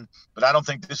happen, but I don't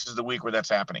think this is the week where that's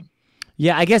happening.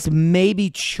 Yeah, I guess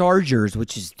maybe Chargers,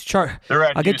 which is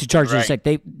I'll get to Chargers in a sec.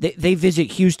 They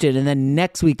visit Houston, and then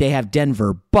next week they have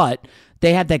Denver, but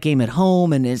they have that game at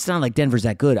home, and it's not like Denver's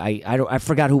that good. I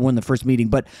forgot who won the first meeting,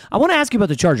 but I want to ask you about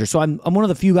the Chargers. So I'm one of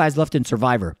the few guys left in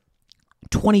Survivor.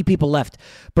 20 people left.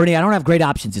 Bernie, I don't have great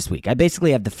options this week. I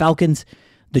basically have the Falcons,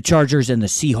 the Chargers, and the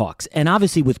Seahawks. And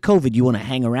obviously with COVID, you want to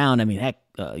hang around. I mean, heck,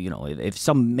 if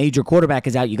some major quarterback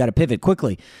is out, you got to pivot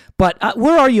quickly. But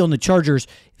where are you on the Chargers?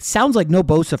 Sounds like no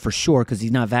Bosa for sure because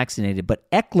he's not vaccinated. But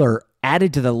Eckler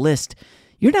added to the list.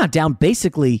 You're now down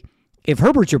basically, if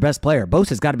Herbert's your best player,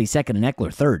 Bosa's got to be second and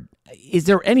Eckler third. Is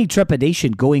there any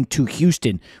trepidation going to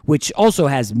Houston, which also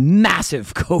has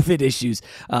massive COVID issues?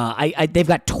 They've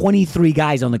got 23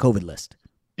 guys on the COVID list.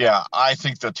 Yeah, I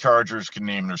think the Chargers can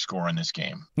name their score in this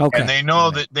game. Okay. And they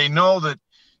know that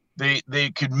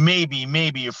they could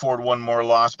maybe afford one more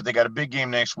loss, but they got a big game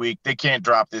next week. They can't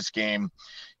drop this game.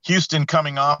 Houston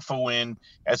coming off a win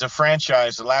as a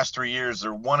franchise the last 3 years,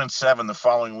 they're 1-7 the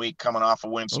following week, coming off a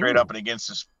win straight up and against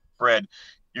the spread.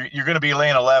 You're going to be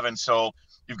laying 11, so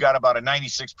you've got about a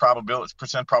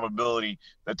 96% probability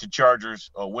that the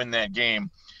Chargers win that game.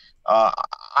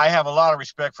 I have a lot of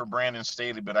respect for Brandon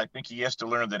Staley, but I think he has to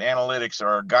learn that analytics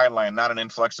are a guideline, not an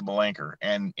inflexible anchor.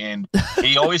 And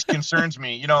he always concerns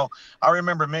me. I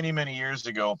remember many years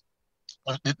ago,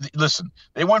 listen,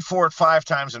 they went for it 5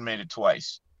 times and made it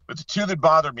twice. But the two that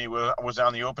bothered me was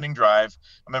on the opening drive.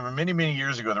 I remember many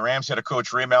years ago, the Rams had a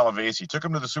coach, Ray Malavasi, took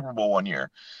him to the Super Bowl one year,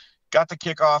 got the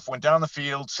kickoff, went down the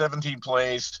field, 17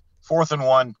 plays, 4th and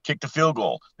 1, kicked a field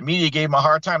goal. The media gave him a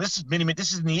hard time. This is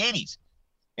in the 80s.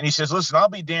 And he says, listen, I'll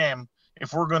be damned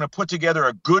if we're going to put together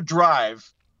a good drive,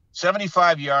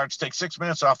 75 yards, take 6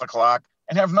 minutes off the clock,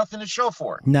 and have nothing to show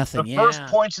for it. The first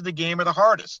points of the game are the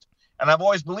hardest. And I've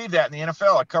always believed that in the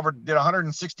NFL. I did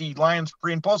 160 Lions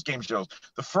pre- and post-game shows.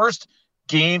 The first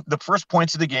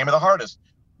points of the game are the hardest.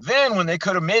 Then when they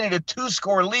could have made it a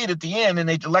 2-score lead at the end and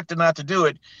they elected not to do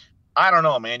it, I don't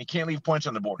know, man. You can't leave points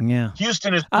on the board. Yeah.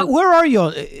 Houston is. Where are you?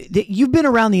 You've been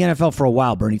around the NFL for a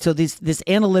while, Bernie. So this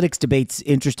analytics debate's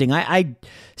interesting. I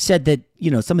said that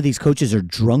some of these coaches are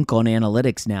drunk on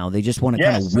analytics now. They just want to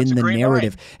kind of win the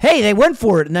narrative. Line. Hey, they went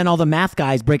for it, and then all the math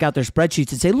guys break out their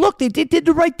spreadsheets and say, "Look, they did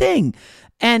the right thing."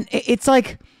 And it's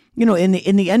like, in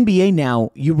the NBA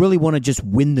now, you really want to just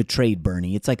win the trade,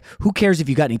 Bernie. It's like, who cares if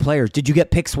you got any players? Did you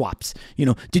get pick swaps?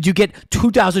 Did you get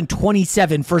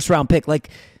 2027 first round pick? Like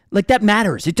that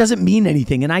matters. It doesn't mean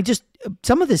anything. And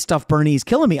some of this stuff, Bernie, is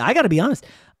killing me. I got to be honest.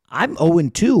 I'm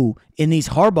 0-2 in these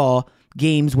Harbaugh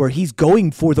games where he's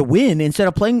going for the win instead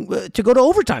of playing to go to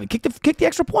overtime and kick the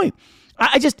extra point.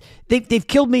 They've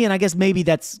killed me, and I guess maybe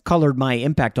that's colored my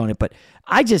impact on it. But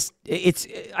I just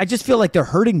feel like they're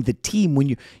hurting the team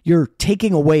when you're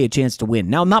taking away a chance to win.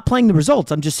 Now, I'm not playing the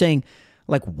results. I'm just saying,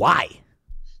 like, why?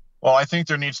 Well, I think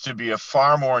there needs to be a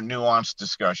far more nuanced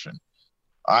discussion.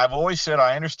 I've always said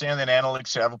I understand that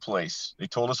analytics have a place. They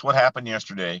told us what happened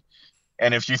yesterday.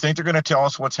 And if you think they're going to tell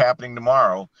us what's happening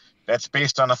tomorrow, that's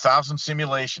based on 1,000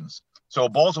 simulations. So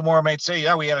Baltimore might say,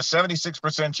 yeah, we had a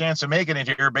 76% chance of making it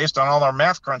here based on all our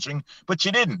math crunching, but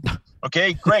you didn't.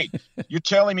 Okay, great. You're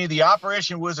telling me the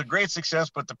operation was a great success,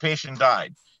 but the patient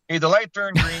died. Hey, the light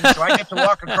turned green, so I get to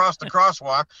walk across the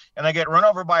crosswalk, and I get run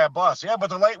over by a bus. Yeah, but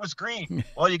the light was green.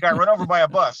 Well, you got run over by a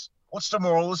bus. What's the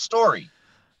moral of the story?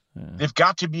 They've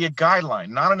got to be a guideline,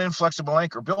 not an inflexible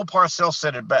anchor. Bill Parcells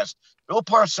said it best. Bill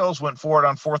Parcells went for it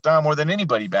on 4th down more than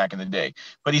anybody back in the day.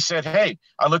 But he said, hey,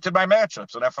 I looked at my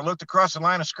matchups, and if I looked across the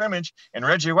line of scrimmage and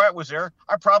Reggie White was there,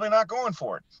 I'm probably not going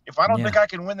for it if I don't think I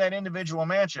can win that individual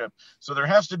matchup. So there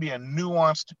has to be a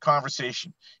nuanced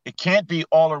conversation. It can't be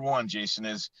all or one, Jason.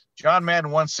 As John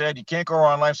Madden once said, you can't go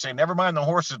around life saying, never mind the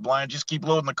horse is blind, just keep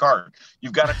loading the cart.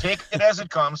 You've got to take it as it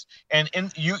comes, and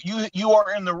you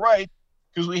are in the right,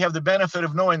 because we have the benefit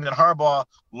of knowing that Harbaugh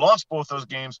lost both those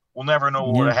games. We'll never know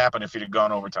what would have happened if he'd have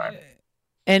gone overtime.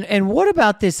 And what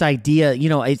about this idea?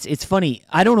 It's funny.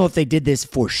 I don't know if they did this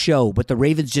for show, but the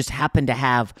Ravens just happened to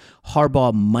have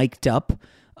Harbaugh mic'd up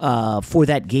for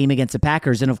that game against the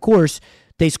Packers. And, of course,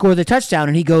 they score the touchdown,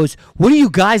 and he goes, what do you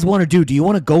guys want to do? Do you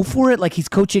want to go for it? Like he's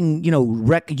coaching,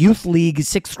 rec youth league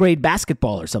 6th grade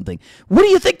basketball or something. What do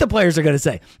you think the players are going to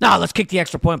say? No, let's kick the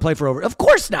extra point and play for over. Of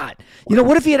course not.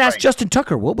 What if he had asked Justin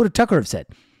Tucker? What would Tucker have said?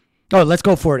 Oh, let's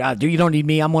go for it. You don't need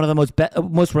me. I'm one of the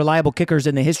most reliable kickers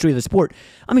in the history of the sport.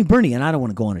 I mean, Bernie, and I don't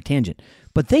want to go on a tangent,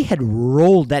 but they had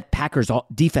rolled that Packers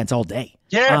defense all day.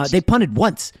 Yes. They punted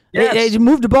once. Yes. They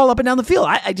moved the ball up and down the field.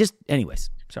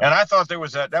 Anyways. So. And I thought that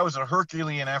was a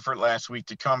Herculean effort last week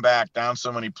to come back down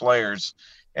so many players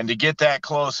and to get that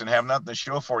close and have nothing to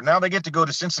show for it. Now they get to go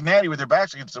to Cincinnati with their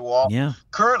backs against the wall. Yeah.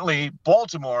 Currently,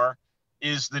 Baltimore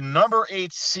is the number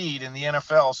 8 seed in the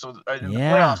NFL, so in the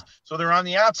playoffs. So they're on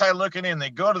the outside looking in.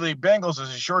 They go to the Bengals as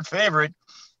a short favorite,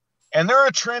 and they're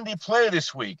a trendy play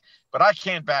this week. But I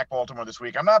can't back Baltimore this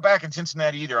week. I'm not backing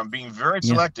Cincinnati either. I'm being very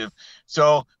selective.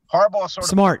 So Harbaugh sort of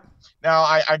smart. Now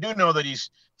I do know that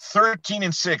he's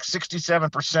 13-6,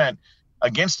 67%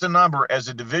 against the number as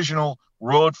a divisional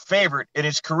road favorite in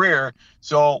his career.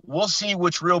 So we'll see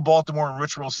which real Baltimore and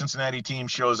which real Cincinnati team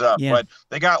shows up. Yeah. But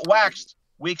they got waxed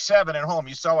week 7 at home.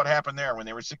 You saw what happened there when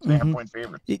they were 6.5 point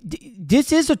favorites.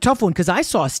 This is a tough one because I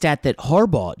saw a stat that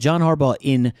John Harbaugh,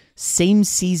 in same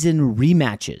season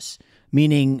rematches,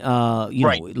 meaning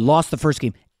lost the first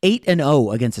game,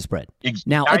 8-0 against the spread.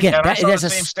 Now again, I saw the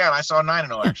same stat. I saw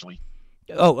 9-0 actually.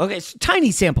 Oh, okay. It's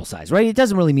tiny sample size, right? It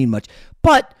doesn't really mean much.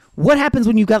 But what happens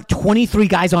when you've got 23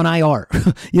 guys on IR?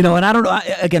 And I don't know.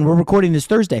 Again, we're recording this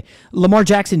Thursday. Lamar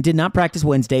Jackson did not practice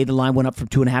Wednesday. The line went up from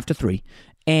 2.5 to 3.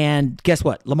 And guess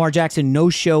what? Lamar Jackson, no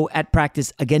show at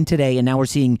practice again today. And now we're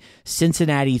seeing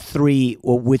Cincinnati 3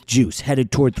 with juice,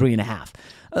 headed toward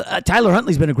 3.5. Tyler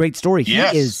Huntley's been a great story. He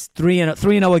is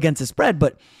 3-0 against the spread.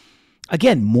 But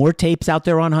again, more tapes out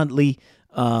there on Huntley.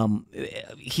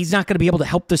 He's not going to be able to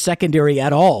help the secondary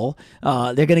at all.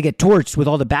 They're going to get torched with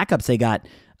all the backups they got.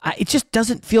 It just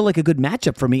doesn't feel like a good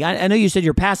matchup for me. I know you said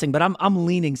you're passing, but I'm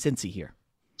leaning Cincy here.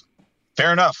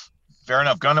 Fair enough.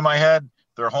 Gun to my head.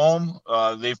 They're home.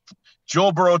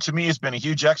 Joe Burrow to me has been a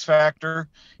huge X factor,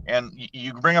 and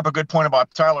you bring up a good point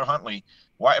about Tyler Huntley.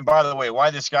 Why? And by the way, why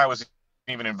this guy was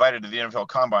even invited to the NFL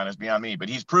Combine is beyond me. But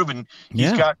he's proven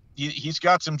he's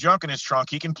got some junk in his trunk.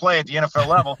 He can play at the NFL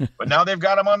level. But now they've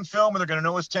got him on film, and they're going to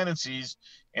know his tendencies.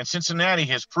 And Cincinnati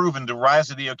has proven to rise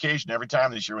to the occasion every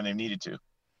time this year when they needed to.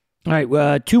 All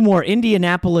right, 2 more.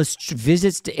 Indianapolis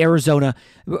visits to Arizona.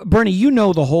 Bernie, you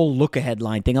know the whole look-ahead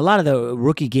line thing. A lot of the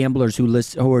rookie gamblers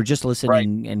who are just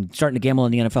listening and starting to gamble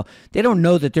in the NFL, they don't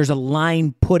know that there's a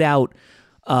line put out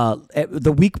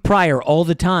the week prior all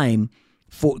the time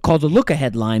called the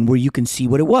look-ahead line where you can see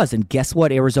what it was. And guess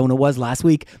what Arizona was last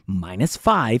week?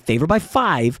 -5, favored by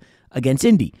 5 against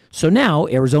Indy. So now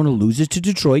Arizona loses to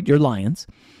Detroit, your Lions,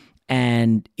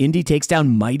 and Indy takes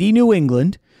down mighty New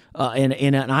England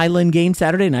in an island game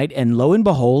Saturday night, and lo and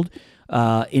behold,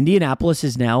 Indianapolis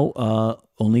is now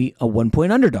only a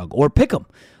 1-point underdog, or pick 'em.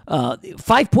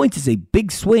 5 points is a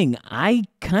big swing. I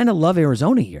kind of love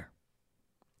Arizona here.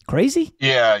 Crazy?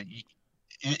 Yeah,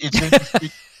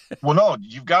 well, no,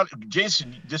 you've got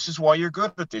Jason. This is why you're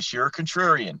good at this. You're a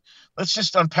contrarian. Let's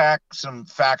just unpack some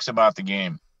facts about the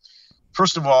game.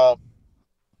 First of all,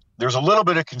 there's a little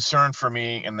bit of concern for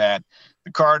me in that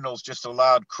the Cardinals just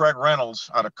allowed Craig Reynolds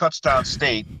out of Kutztown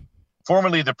State,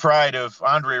 formerly the pride of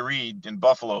Andre Reed in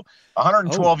Buffalo,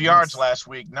 112 yards last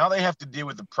week. Now they have to deal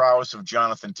with the prowess of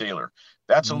Jonathan Taylor.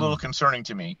 That's a little concerning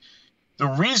to me. The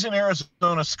reason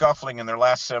Arizona's scuffling in their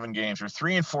last 7 games, they're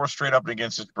 3-4 straight up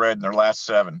against the spread in their last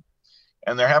 7,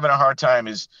 and they're having a hard time,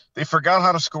 is they forgot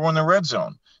how to score in the red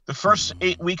zone. The first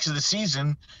 8 weeks of the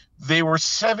season, they were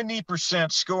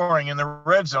 70% scoring in the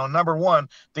red zone. Number one,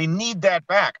 they need that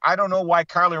back. I don't know why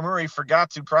Kyler Murray forgot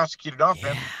to prosecute an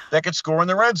offense that could score in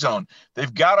the red zone.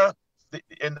 They've got to,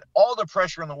 and all the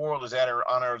pressure in the world is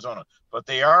on Arizona, but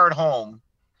they are at home.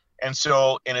 And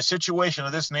so in a situation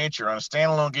of this nature, on a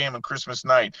standalone game on Christmas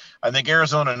night, I think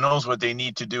Arizona knows what they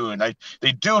need to do. And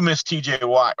they do miss TJ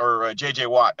Watt or JJ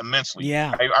Watt immensely.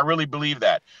 Yeah. I really believe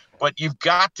that. But you've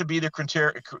got to be the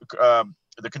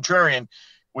contrarian,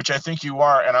 which I think you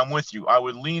are, and I'm with you. I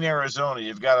would lean Arizona.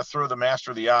 You've got to throw the master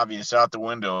of the obvious out the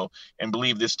window and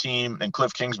believe this team and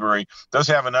Cliff Kingsbury does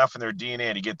have enough in their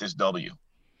DNA to get this W.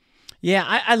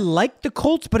 Yeah, I like the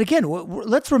Colts, but again,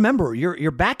 let's remember you're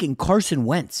backing Carson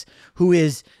Wentz, who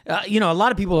is, a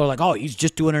lot of people are like, oh, he's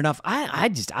just doing enough.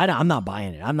 I'm not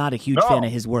buying it. I'm not a huge fan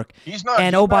of his work. He's not.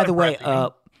 And by the way,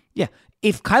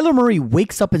 if Kyler Murray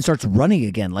wakes up and starts running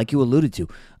again, like you alluded to,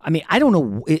 I mean, I don't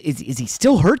know, is he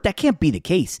still hurt? That can't be the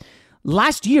case.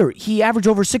 Last year, he averaged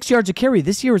over 6 yards a carry.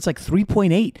 This year, it's like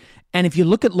 3.8. And if you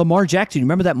look at Lamar Jackson, you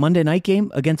remember that Monday night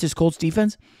game against his Colts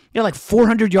defense? Like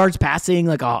 400 yards passing,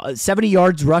 like 70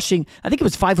 yards rushing. I think it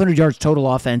was 500 yards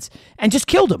total offense, and just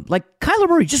killed him. Like Kyler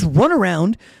Murray, just run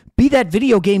around, be that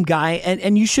video game guy,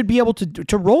 and you should be able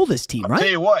to roll this team, right? I'll tell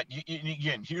you what,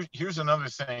 again, here's another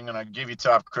thing, and I give you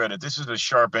top credit. This is a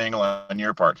sharp angle on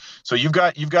your part. So you've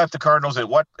got the Cardinals at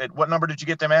what number did you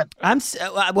get them at?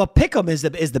 Pick 'em is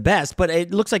the best, but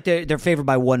it looks like they're favored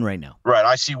by 1 right now. Right,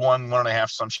 I see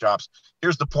 1.5 some shops.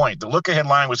 Here's the point: the look ahead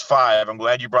line was 5. I'm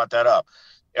glad you brought that up.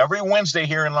 Every Wednesday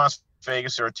here in Las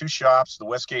Vegas, there are 2 shops, the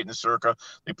Westgate and the Circa.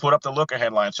 They put up the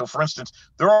look-ahead line. So, for instance,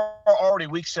 there are already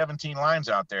Week 17 lines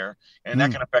out there, and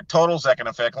that can affect totals, that can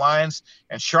affect lines.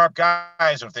 And sharp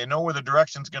guys, if they know where the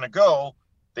direction's going to go,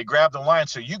 they grab the line.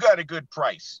 So you got a good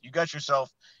price. You got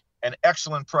yourself an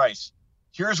excellent price.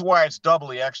 Here's why it's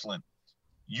doubly excellent.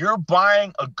 You're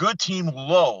buying a good team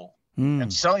low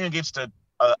and selling against a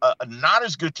not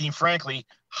as good team, frankly,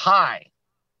 high.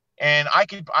 And I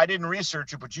didn't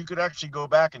research it, but you could actually go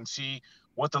back and see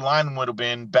what the line would have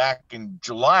been back in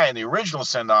July in the original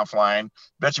send-off line.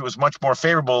 Bet you it was much more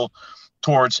favorable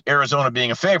towards Arizona being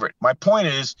a favorite. My point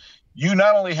is, you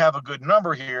not only have a good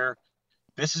number here,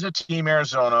 this is a team,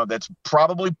 Arizona, that's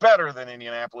probably better than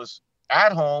Indianapolis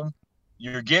at home.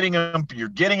 You're getting them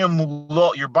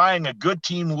low. You're buying a good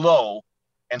team low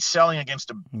and selling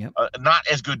against a not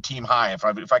as good team high.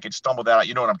 If I could stumble that out,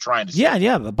 you know what I'm trying to say.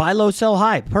 Yeah. Buy low, sell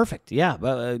high. Perfect.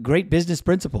 Yeah, great business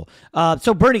principle.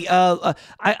 So, Bernie,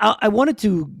 I wanted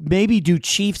to maybe do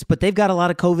Chiefs, but they've got a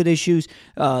lot of COVID issues.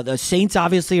 The Saints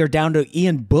obviously are down to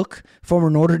Ian Book,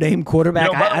 former Notre Dame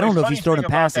quarterback. I don't know if he's thrown a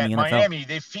pass in the NFL. Miami,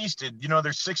 they feasted. They're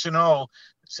 6-0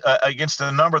 against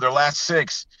the number of their last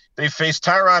 6. They faced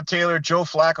Tyrod Taylor, Joe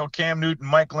Flacco, Cam Newton,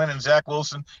 Mike Glenn, and Zach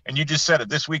Wilson. And you just said it.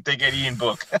 This week they get Ian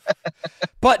Book.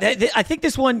 But I think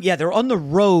this one, they're on the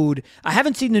road. I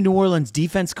haven't seen the New Orleans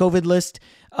defense COVID list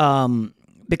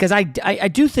because I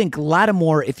do think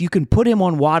Lattimore, if you can put him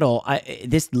on Waddle,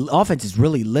 this offense is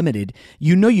really limited.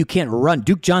 You can't run.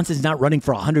 Duke Johnson's not running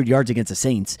for 100 yards against the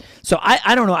Saints. So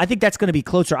I don't know. I think that's going to be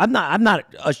closer. I'm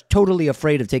not totally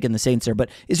afraid of taking the Saints there, but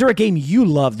is there a game you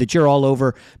love that you're all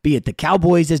over, be it the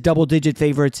Cowboys as double-digit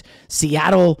favorites,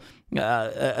 Seattle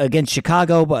against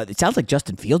Chicago, but it sounds like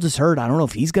Justin Fields is hurt. I don't know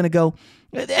if he's going to go.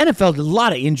 The NFL, a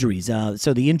lot of injuries,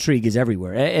 so the intrigue is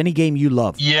everywhere. Any game you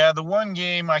love? Yeah, the one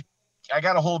game I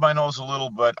got to hold my nose a little,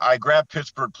 but I grabbed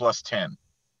Pittsburgh +10.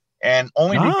 And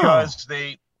only because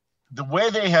the way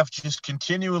they have just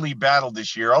continually battled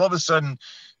this year, all of a sudden,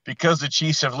 because the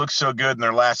Chiefs have looked so good in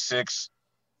their last 6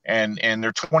 and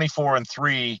they're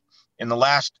 24-3 in the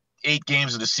last 8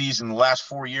 games of the season, the last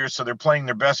 4 years. So they're playing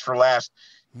their best for last.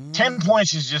 10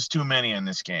 points is just too many in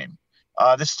this game.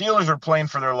 The Steelers are playing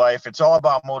for their life. It's all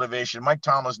about motivation. Mike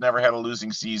Tomlin's never had a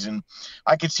losing season.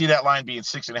 I could see that line being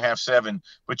 6.5, 7,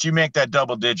 but you make that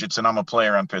double digits, and I'm a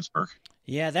player on Pittsburgh.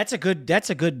 Yeah, that's a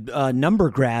good number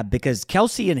grab because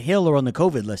Kelsey and Hill are on the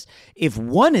COVID list. If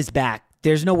one is back,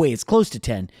 there's no way it's close to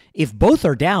 10. If both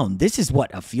are down, this is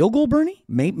what, a field goal, Bernie?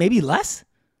 Maybe less?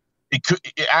 It could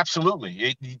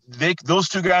absolutely. Those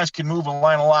 2 guys can move a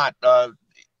line a lot.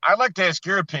 I'd like to ask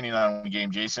your opinion on the game,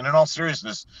 Jason. In all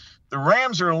seriousness, the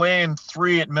Rams are laying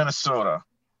 3 at Minnesota,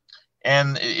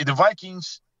 and the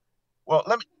Vikings. Well,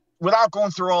 without going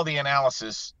through all the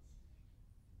analysis,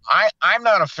 I'm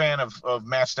not a fan of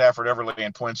Matt Stafford ever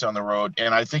laying points on the road,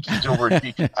 and I think he's over.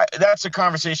 That's a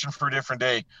conversation for a different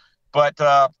day. But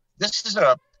this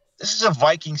is a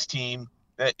Vikings team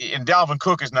that, and Dalvin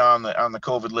Cook is now on the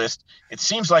COVID list. It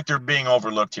seems like they're being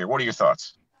overlooked here. What are your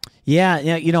thoughts? Yeah,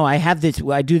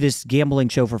 I do this gambling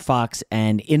show for Fox,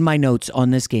 and in my notes on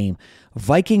this game,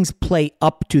 Vikings play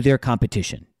up to their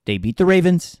competition. They beat the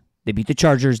Ravens, they beat the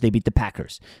Chargers, they beat the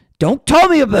Packers. Don't tell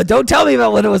me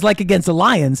about what it was like against the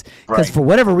Lions, because for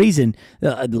whatever reason,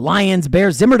 the Lions,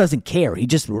 Bears, Zimmer doesn't care. He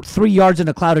just 3 yards in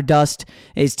a cloud of dust.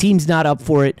 His team's not up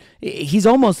for it. He's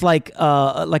almost like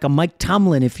a Mike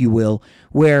Tomlin, if you will,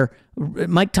 where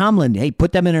Mike Tomlin, hey,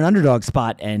 put them in an underdog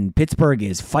spot, and Pittsburgh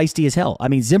is feisty as hell. I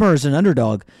mean, Zimmer is an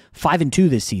underdog, 5-2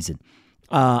 this season.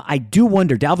 I do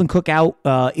wonder, Dalvin Cook out,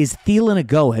 is Thielen a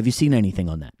go? Have you seen anything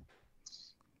on that?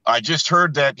 I just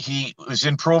heard that he was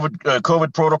in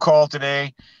COVID protocol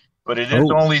today, but it is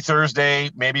only Thursday.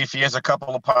 Maybe if he has a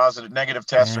couple of negative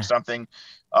tests or something.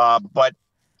 But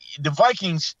the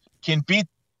Vikings can beat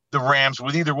the Rams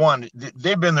with either one.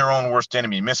 They've been their own worst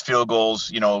enemy. Missed field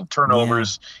goals,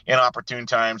 turnovers, inopportune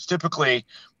times. Typically,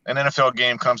 an NFL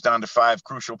game comes down to 5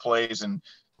 crucial plays, and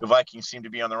the Vikings seem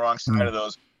to be on the wrong side of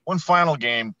those. One final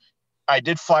game, I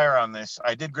did fire on this.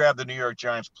 I did grab the New York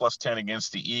Giants +10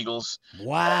 against the Eagles.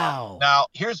 Wow. Now,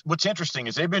 here's what's interesting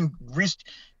is the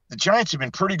Giants have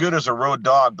been pretty good as a road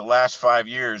dog the last 5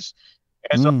 years.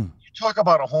 And so you talk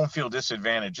about a home field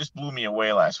disadvantage. Just blew me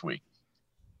away last week.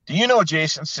 Do you know,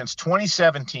 Jason, since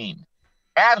 2017,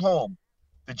 at home,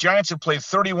 the Giants have played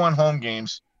 31 home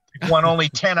games. They've won only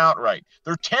 10 outright.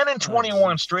 They're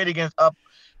 10-21 straight against up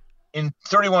in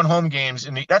 31 home games,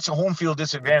 and that's a home field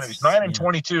disadvantage.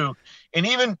 9-22,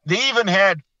 and they even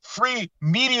had free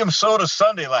medium soda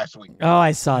Sunday last week. Oh,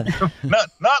 I saw that.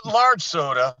 not large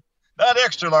soda, not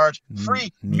extra large,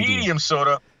 free medium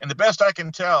soda. And the best I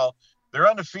can tell, They're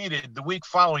undefeated the week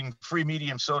following free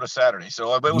medium soda Saturday.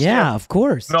 So it was of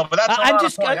course. No, but that's a lot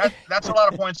of points. That's a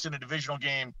lot of points in a divisional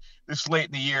game this late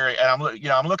in the year. And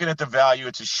I'm looking at the value.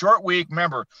 It's a short week.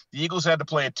 Remember, the Eagles had to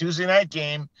play a Tuesday night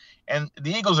game, and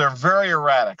the Eagles are very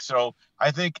erratic. So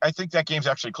I think that game's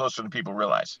actually closer than people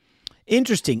realize.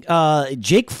 Interesting.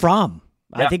 Jake Fromm,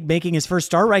 I think, making his first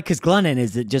start, right? Because Glennon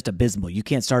is just abysmal. You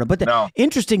can't start him. But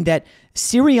interesting that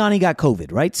Sirianni got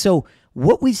COVID, right? So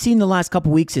what we've seen the last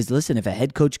couple weeks is, listen, if a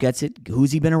head coach gets it,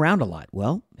 who's he been around a lot?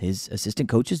 Well, his assistant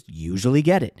coaches usually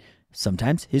get it.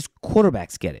 Sometimes his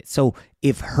quarterbacks get it. So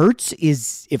if Hurts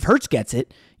gets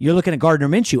it, you're looking at Gardner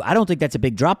Minshew. I don't think that's a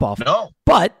big drop-off. No.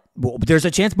 But there's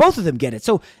a chance both of them get it.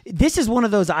 So this is one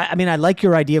of those, I mean, I like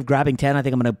your idea of grabbing 10. I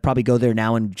think I'm going to probably go there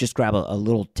now and just grab a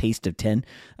little taste of 10.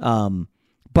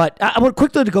 But I want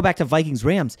quickly to go back to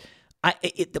Vikings-Rams.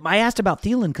 I asked about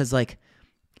Thielen because, like,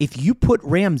 if you put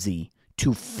Ramsey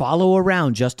to follow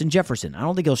around Justin Jefferson, I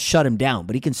don't think he'll shut him down,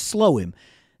 but he can slow him.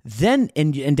 Then,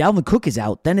 and Dalvin Cook is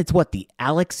out, then it's what, the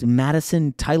Alex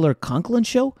Madison, Tyler Conklin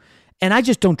show? And I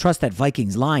just don't trust that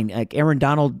Vikings line. Like Aaron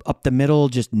Donald up the middle,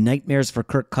 just nightmares for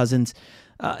Kirk Cousins.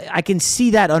 I can see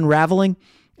that unraveling.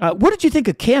 What did you think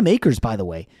of Cam Akers, by the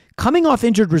way? Coming off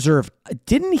injured reserve,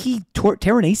 didn't he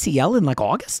tear an ACL in like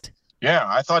August? Yeah,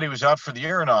 I thought he was out for the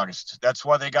year in August. That's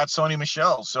why they got Sony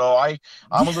Michel. So I'm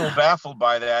a little baffled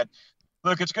by that.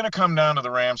 Look, it's going to come down to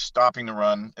the Rams stopping the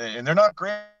run, and they're not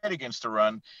great against the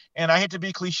run. And I hate to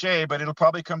be cliche, but it'll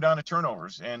probably come down to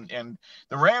turnovers. And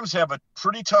the Rams have a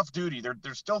pretty tough duty. They're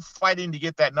still fighting to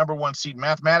get that number one seed.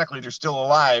 Mathematically, they're still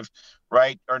alive,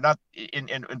 right? Or not in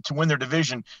to win their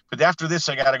division. But after this,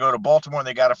 they got to go to Baltimore, and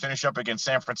they got to finish up against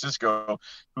San Francisco,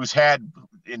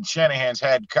 Shanahan's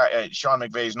had Sean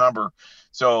McVay's number.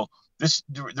 So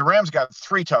the Rams got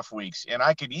 3 tough weeks, and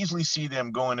I could easily see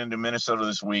them going into Minnesota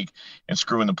this week and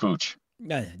screwing the pooch.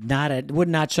 Would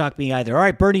not shock me either. All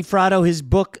right, Bernie Fratto, his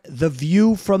book, The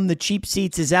View from the Cheap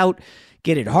Seats, is out.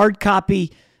 Get it hard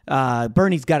copy.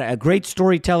 Bernie's got a great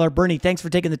storyteller. Bernie, thanks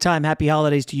for taking the time. Happy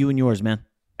holidays to you and yours, man.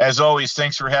 As always,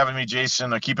 thanks for having me,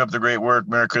 Jason. Keep up the great work.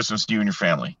 Merry Christmas to you and your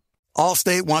family.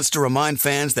 Allstate wants to remind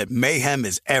fans that mayhem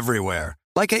is everywhere,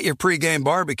 like at your pregame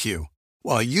barbecue.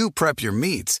 While you prep your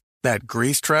meats, that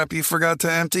grease trap you forgot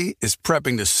to empty is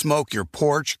prepping to smoke your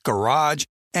porch, garage,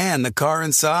 and the car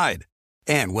inside.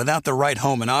 And without the right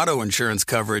home and auto insurance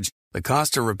coverage, the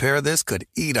cost to repair this could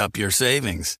eat up your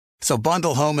savings. So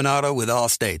bundle home and auto with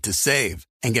Allstate to save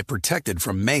and get protected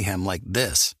from mayhem like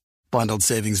this. Bundled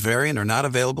savings vary and are not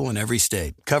available in every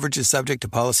state. Coverage is subject to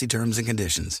policy terms and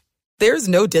conditions. There's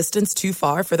no distance too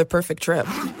far for the perfect trip.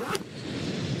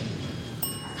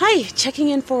 Hi, checking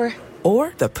in for...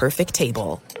 Or the perfect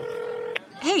table.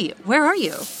 Hey, where are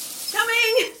you?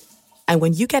 Coming! And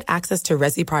when you get access to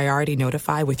Resi Priority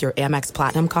Notify with your Amex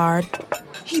Platinum card...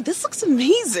 Hey, this looks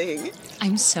amazing.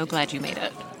 I'm so glad you made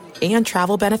it. And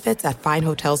travel benefits at fine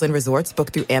hotels and resorts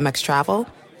booked through Amex Travel,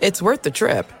 it's worth the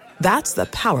trip. That's the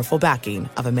powerful backing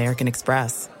of American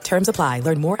Express. Terms apply.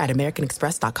 Learn more at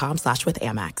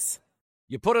americanexpress.com/withAmex.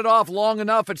 You put it off long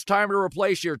enough, it's time to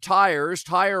replace your tires.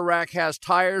 Tire Rack has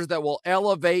tires that will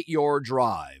elevate your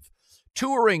drive.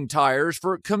 Touring tires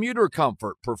for commuter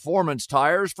comfort, performance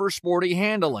tires for sporty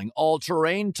handling,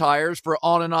 all-terrain tires for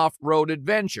on- and off-road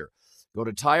adventure. Go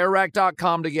to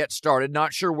TireRack.com to get started.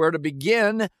 Not sure where to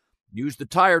begin? Use the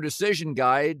Tire Decision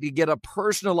Guide to get a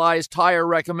personalized tire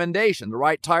recommendation, the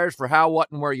right tires for how,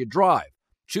 what, and where you drive.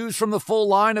 Choose from the full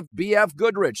line of BF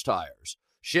Goodrich tires.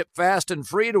 Ship fast and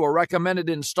free to a recommended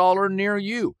installer near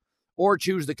you. Or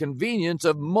choose the convenience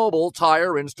of mobile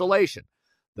tire installation.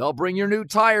 They'll bring your new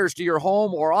tires to your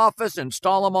home or office,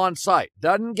 install them on site.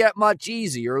 Doesn't get much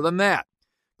easier than that.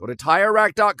 Go to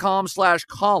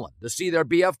TireRack.com/Colin to see their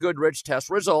BF Goodrich test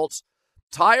results,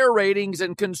 tire ratings,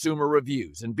 and consumer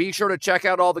reviews. And be sure to check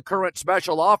out all the current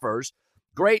special offers.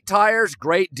 Great tires,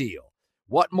 great deal.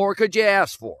 What more could you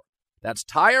ask for? That's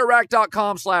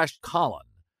TireRack.com/Colin.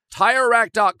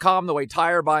 TireRack.com, the way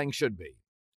tire buying should be.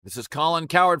 This is Colin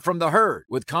Cowherd from The Herd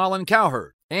with Colin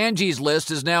Cowherd. Angie's List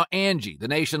is now Angie, the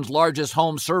nation's largest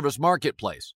home service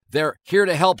marketplace. They're here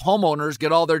to help homeowners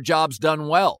get all their jobs done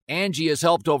well. Angie has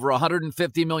helped over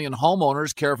 150 million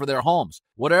homeowners care for their homes.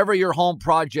 Whatever your home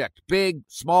project, big,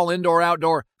 small, indoor,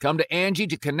 outdoor, come to Angie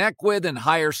to connect with and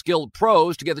hire skilled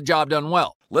pros to get the job done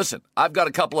well. Listen, I've got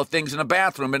a couple of things in a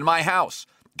bathroom in my house.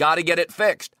 Got to get it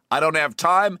fixed. I don't have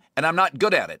time, and I'm not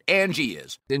good at it. Angie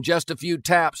is. In just a few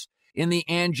taps in the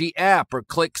Angie app or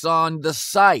clicks on the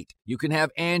site, you can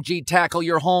have Angie tackle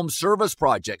your home service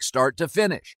project start to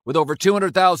finish. With over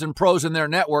 200,000 pros in their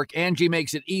network, Angie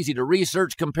makes it easy to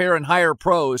research, compare, and hire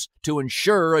pros to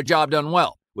ensure a job done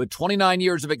well. With 29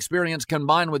 years of experience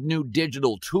combined with new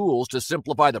digital tools to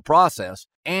simplify the process,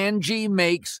 Angie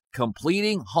makes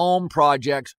completing home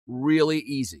projects really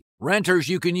easy. Renters,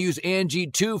 you can use Angie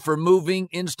too for moving,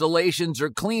 installations, or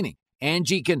cleaning.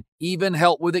 Angie can even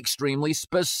help with extremely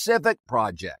specific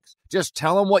projects. Just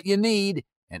tell them what you need,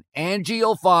 and Angie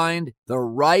will find the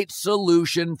right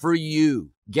solution for you.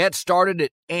 Get started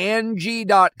at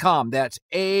Angie.com. That's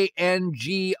ANGI.com.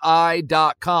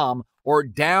 Or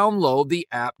download the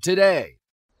app today.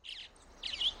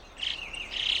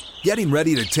 Getting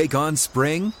ready to take on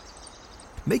spring?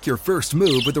 Make your first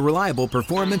move with the reliable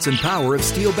performance and power of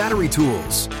Steel battery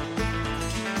tools.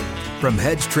 From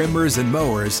hedge trimmers and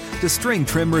mowers to string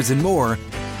trimmers and more,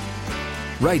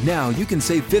 right now you can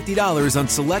save $50 on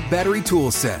select battery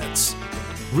tool sets.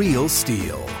 Real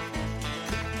Steel.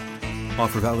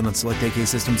 Offer valid on select AK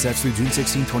system sets through June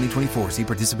 16, 2024. See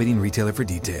participating retailer for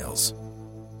details.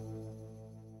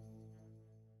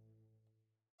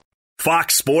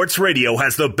 Fox Sports Radio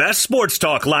has the best sports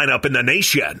talk lineup in the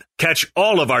nation. Catch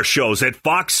all of our shows at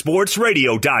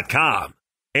foxsportsradio.com.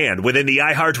 And within the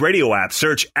iHeartRadio app,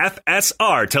 search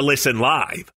FSR to listen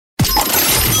live.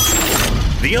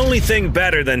 The only thing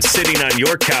better than sitting on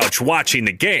your couch watching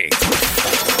the game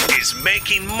is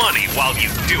making money while you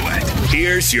do it.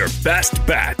 Here's your best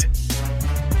bet.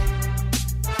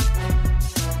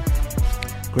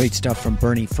 Great stuff from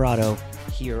Bernie Fratto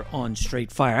here on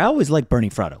Straight Fire. I always like Bernie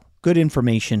Fratto. Good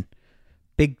information,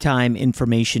 big-time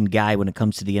information guy when it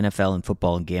comes to the NFL and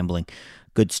football and gambling.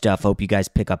 Good stuff. Hope you guys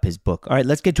pick up his book. All right,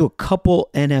 let's get to a couple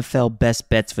NFL best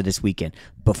bets for this weekend.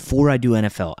 Before I do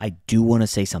NFL, I do want to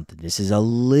say something. This is a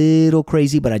little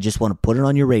crazy, but I just want to put it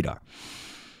on your radar.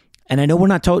 And I know we're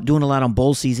not doing a lot on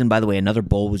bowl season. By the way, another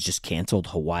bowl was just canceled.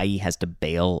 Hawaii has to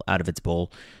bail out of its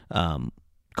bowl.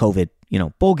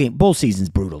 COVID, bowl season's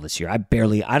brutal this year. I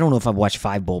don't know if I've watched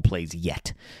 5 bowl plays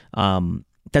yet.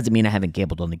 Doesn't mean I haven't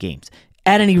gambled on the games.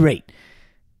 At any rate,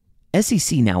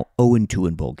 SEC now 0-2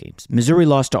 in bowl games. Missouri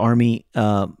lost to Army.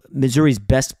 Missouri's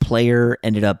best player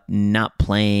ended up not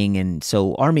playing, and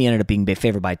so Army ended up being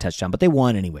favored by a touchdown, but they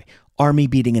won anyway. Army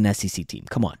beating an SEC team.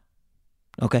 Come on.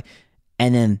 Okay?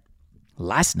 And then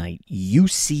last night,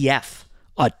 UCF,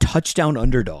 a touchdown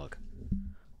underdog,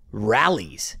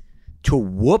 rallies to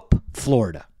whoop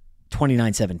Florida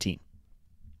 29-17.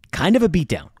 Kind of a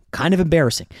beatdown. Kind of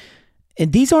embarrassing.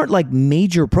 And these aren't like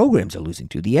major programs are losing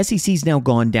to. The SEC's now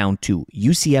gone down to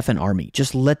UCF and Army.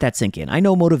 Just let that sink in. I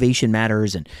know motivation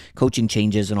matters and coaching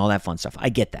changes and all that fun stuff. I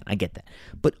get that.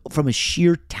 But from a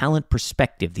sheer talent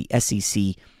perspective, the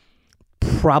SEC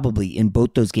probably in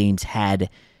both those games had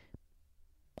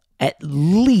at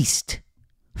least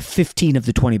 15 of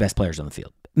the 20 best players on the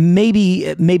field.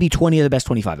 Maybe 20 of the best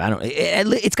 25. I don't know.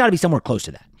 It's got to be somewhere close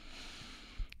to that.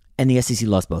 And the SEC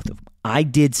lost both of them. I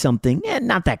did something,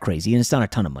 not that crazy, and it's not a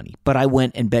ton of money, but I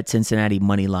went and bet Cincinnati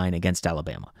money line against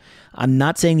Alabama. I'm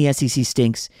not saying the SEC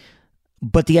stinks,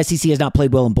 but the SEC has not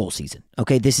played well in bowl season.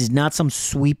 Okay, this is not some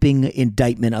sweeping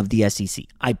indictment of the SEC.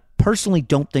 I personally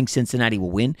don't think Cincinnati will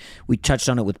win. We touched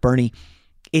on it with Bernie.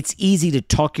 It's easy to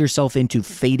talk yourself into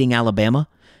fading Alabama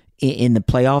in the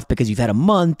playoff because you've had a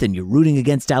month and you're rooting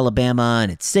against Alabama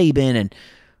and it's Saban, and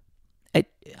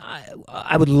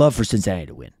I would love for Cincinnati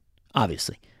to win.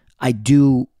 Obviously, I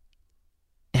do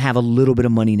have a little bit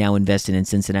of money now invested in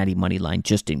Cincinnati money line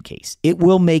just in case. It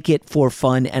will make it for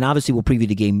fun, and obviously we'll preview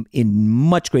the game in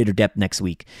much greater depth next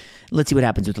week. Let's see what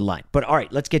happens with the line. But all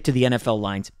right, let's get to the NFL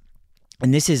lines.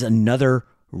 And this is another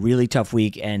really tough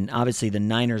week, and obviously the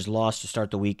Niners lost to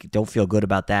start the week. Don't feel good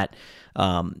about that.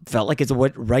 Felt like it's a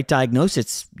right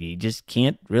diagnosis. You just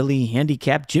can't really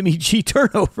handicap Jimmy G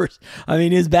turnovers. I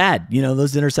mean, it's bad.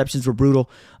 Those interceptions were brutal.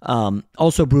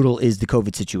 Also brutal is the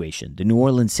COVID situation. The New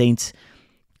Orleans Saints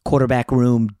quarterback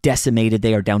room decimated.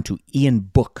 They are down to Ian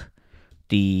Book,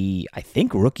 the, I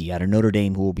think, rookie out of Notre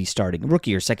Dame who will be starting.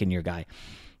 Rookie or second-year guy.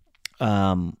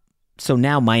 So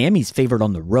now Miami's favored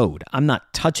on the road. I'm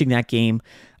not touching that game.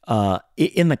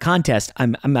 In the contest, I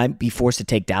might be forced to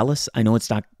take Dallas. I know it's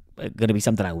not going to be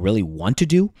something I really want to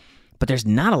do, but there's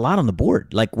not a lot on the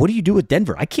board. Like, what do you do with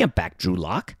Denver? I can't back Drew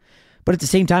Lock, but at the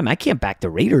same time, I can't back the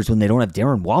Raiders when they don't have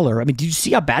Darren Waller. I mean, did you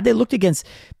see how bad they looked against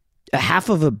a half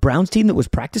of a Browns team that was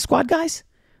practice squad guys?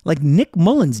 Like, Nick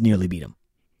Mullins nearly beat them.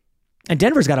 And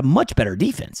Denver's got a much better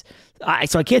defense.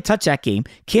 So I can't touch that game.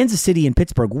 Kansas City and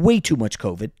Pittsburgh, way too much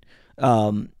COVID.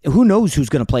 Who knows who's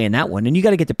going to play in that one? And you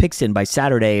got to get the picks in by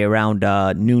Saturday around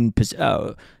noon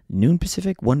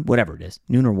Pacific, whatever it is,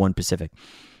 noon or 1 Pacific.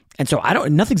 And so there's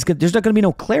not going to be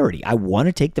no clarity. I want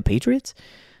to take the Patriots,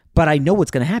 but I know what's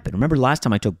going to happen. Remember last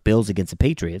time I took Bills against the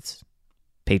Patriots?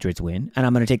 Patriots win, and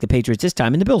I'm going to take the Patriots this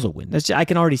time, and the Bills will win. I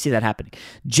can already see that happening.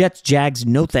 Jets, Jags,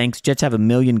 no thanks. Jets have 1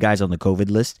 million guys on the COVID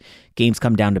list. Games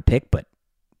come down to pick, but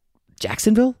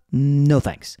Jacksonville, no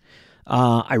thanks.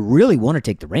 I really want to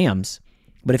take the Rams,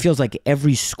 but it feels like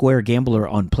every square gambler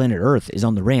on planet Earth is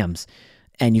on the Rams,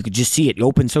 and you could just see it. You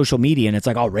open social media, and it's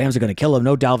like, oh, Rams are going to kill them.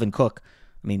 No Dalvin Cook.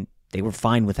 I mean, they were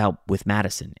fine with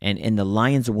Madison. And the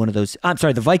Lions are one of those,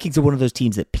 the Vikings are one of those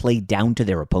teams that play down to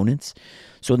their opponents.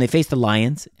 So when they face the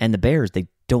Lions and the Bears, they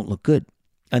don't look good.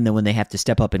 And then when they have to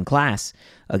step up in class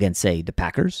against, say, the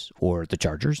Packers or the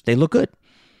Chargers, they look good.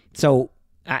 So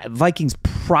Vikings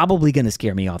probably going to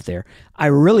scare me off there. I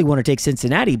really want to take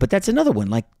Cincinnati, but that's another one.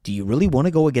 Like, do you really want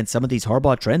to go against some of these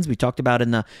Harbaugh trends we talked about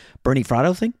in the Bernie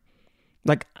Fratto thing?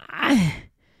 Like,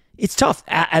 it's tough.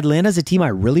 Atlanta's a team I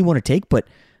really want to take, but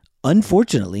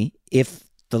unfortunately, if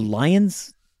the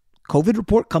Lions' COVID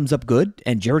report comes up good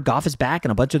and Jared Goff is back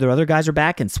and a bunch of their other guys are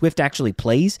back and Swift actually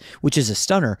plays, which is a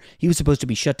stunner, he was supposed to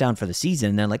be shut down for the season,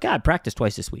 and then like, I practiced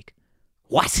twice this week.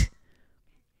 What?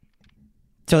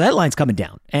 So that line's coming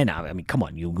down. And I mean, come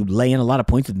on, you lay in a lot of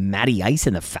points with Matty Ice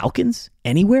and the Falcons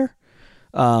anywhere?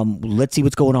 Let's see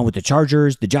what's going on with the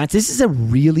Chargers, the Giants. This is a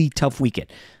really tough weekend.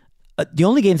 The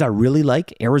only games I really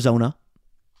like, Arizona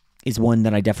is one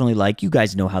that I definitely like. You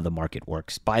guys know how the market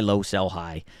works. Buy low, sell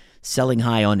high. Selling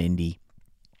high on Indy.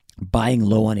 Buying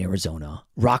low on Arizona.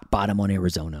 Rock bottom on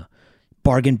Arizona.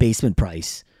 Bargain basement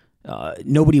price.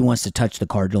 Nobody wants to touch the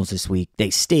Cardinals this week.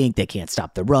 They stink. They can't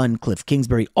stop the run. Cliff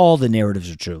Kingsbury. All the narratives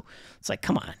are true. It's like,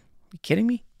 come on. Are you kidding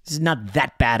me? This is not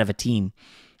that bad of a team.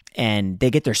 And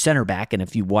they get their center back. And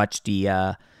if you watched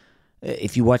the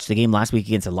game last week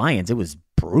against the Lions, it was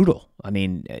brutal. I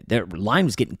mean, their line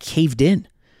was getting caved in.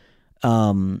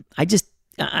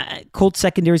 Colts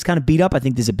secondary is kind of beat up. I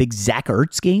think there's a big Zach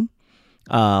Ertz game.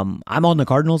 I'm on the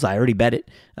Cardinals. I already bet it.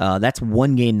 That's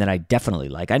one game that I definitely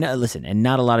like. I know, listen, and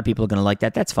not a lot of people are going to like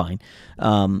that. That's fine.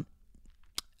 I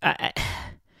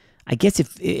guess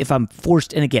if I'm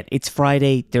forced, and again, it's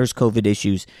Friday, there's COVID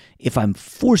issues. If I'm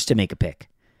forced to make a pick,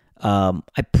 I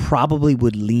probably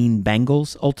would lean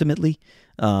Bengals ultimately.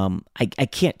 I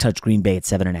can't touch Green Bay at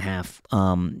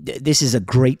 7.5. This is a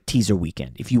great teaser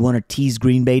weekend. If you want to tease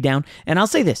Green Bay down, and I'll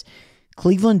say this,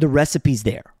 Cleveland, the recipe's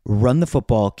there. Run the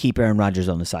football, keep Aaron Rodgers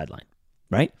on the sideline,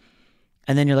 right?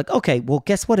 And then you're like, okay, well,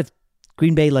 guess what if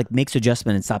Green Bay makes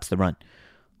adjustment and stops the run?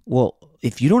 Well,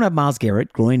 if you don't have Myles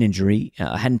Garrett, groin injury,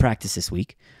 hadn't practiced this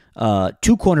week, 2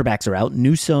 cornerbacks are out,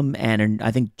 Newsome and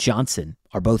I think Johnson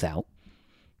are both out.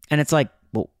 And it's like,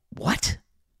 well, what?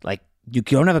 Like, you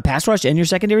don't have a pass rush and your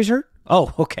secondary's hurt?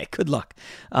 Oh, okay. Good luck.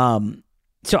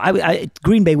 So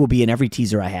Green Bay will be in every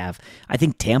teaser I have. I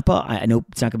think Tampa, I know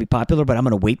it's not going to be popular, but I'm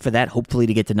going to wait for that, hopefully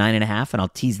to get to 9.5, and I'll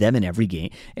tease them in every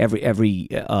game, every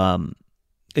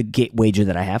wager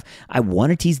that I have. I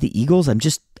want to tease the Eagles.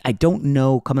 I don't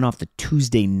know coming off the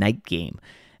Tuesday night game.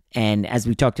 And as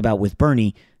we talked about with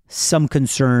Bernie, some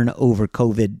concern over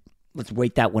COVID. Let's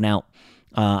wait that one out.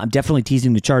 I'm definitely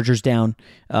teasing the Chargers down.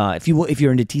 If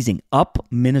you're into teasing up,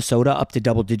 Minnesota up to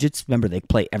double digits. Remember, they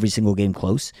play every single game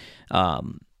close.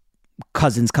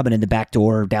 Cousins coming in the back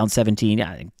door, down 17.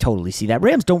 I totally see that.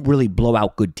 Rams don't really blow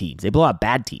out good teams. They blow out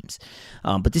bad teams.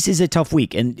 But this is a tough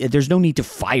week, and there's no need to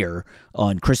fire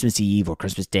on Christmas Eve or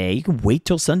Christmas Day. You can wait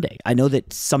till Sunday. I know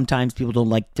that sometimes people don't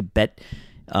like to bet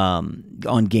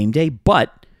on game day,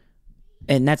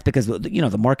 and that's because,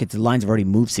 the markets, the lines have already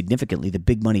moved significantly. The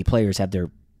big money players have their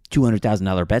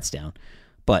 $200,000 bets down.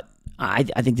 But I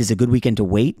think this is a good weekend to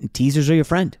wait, and teasers are your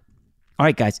friend. All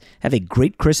right, guys, have a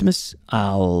great Christmas.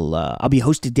 I'll be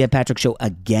hosting Dan Patrick Show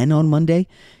again on Monday.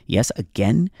 Yes,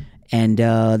 again. And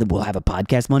we'll have a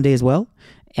podcast Monday as well.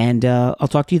 And I'll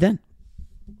talk to you then.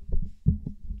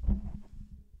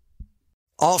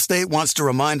 Allstate wants to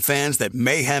remind fans that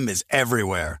mayhem is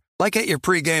everywhere, like at your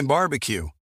pregame barbecue.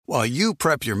 While you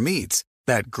prep your meats,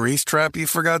 that grease trap you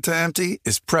forgot to empty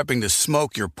is prepping to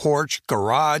smoke your porch,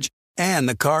 garage, and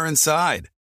the car inside.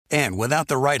 And without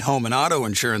the right home and auto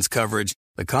insurance coverage,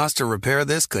 the cost to repair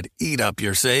this could eat up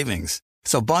your savings.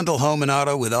 So bundle home and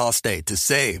auto with Allstate to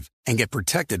save and get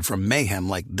protected from mayhem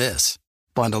like this.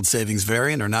 Bundled savings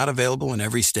vary and are not available in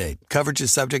every state. Coverage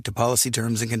is subject to policy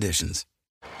terms and conditions.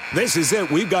 This is it.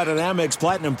 We've got an Amex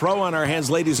Platinum Pro on our hands,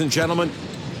 ladies and gentlemen.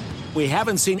 We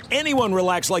haven't seen anyone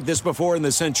relax like this before in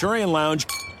the Centurion Lounge.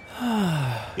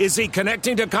 Is he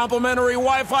connecting to complimentary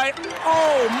Wi-Fi?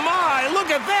 Oh, my! Look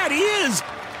at that! He is!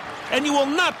 And you will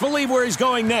not believe where he's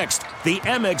going next. The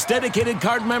Amex dedicated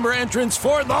card member entrance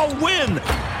for the win!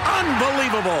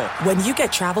 Unbelievable! When you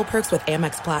get travel perks with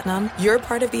Amex Platinum, you're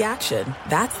part of the action.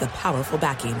 That's the powerful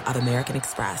backing of American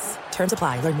Express. Terms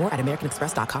apply. Learn more at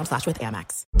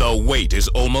americanexpress.com/withAmex. The wait is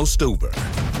almost over.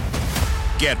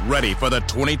 Get ready for the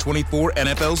 2024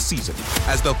 NFL season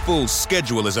as the full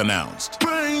schedule is announced.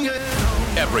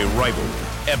 Every rivalry,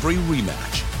 every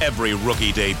rematch, every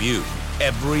rookie debut,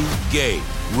 every game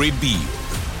revealed.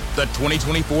 The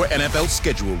 2024 NFL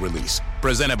schedule release,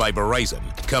 presented by Verizon,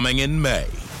 coming in May.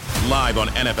 Live on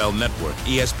NFL Network,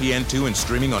 ESPN2, and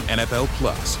streaming on NFL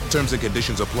Plus. Terms and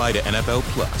conditions apply to NFL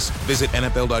Plus. Visit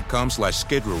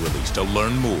NFL.com/schedule release to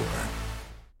learn more.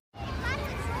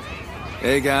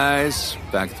 Hey guys,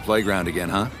 back at the playground again,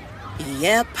 huh?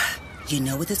 Yep. You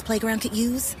know what this playground could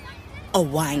use? A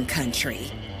wine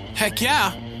country. Heck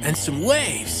yeah, and some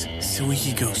waves so we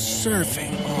could go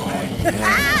surfing. Oh,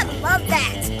 yeah. Love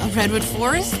that. A redwood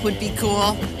forest would be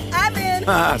cool. I'm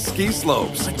in. Ski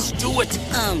slopes. Let's do it.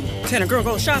 Can a girl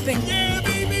go shopping? Yeah,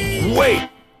 baby. Wait.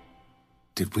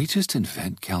 Did we just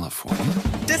invent California?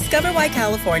 Discover why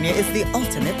California is the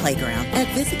ultimate playground at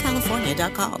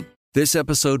visitcalifornia.com. This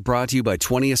episode brought to you by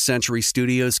 20th Century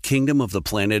Studios' Kingdom of the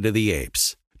Planet of the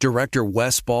Apes. Director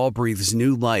Wes Ball breathes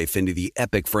new life into the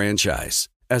epic franchise.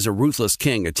 As a ruthless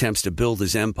king attempts to build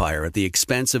his empire at the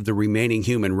expense of the remaining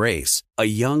human race, a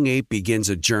young ape begins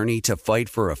a journey to fight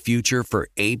for a future for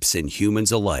apes and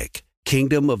humans alike.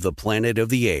 Kingdom of the Planet of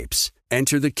the Apes.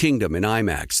 Enter the kingdom in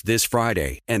IMAX this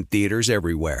Friday and theaters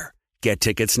everywhere. Get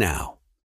tickets now.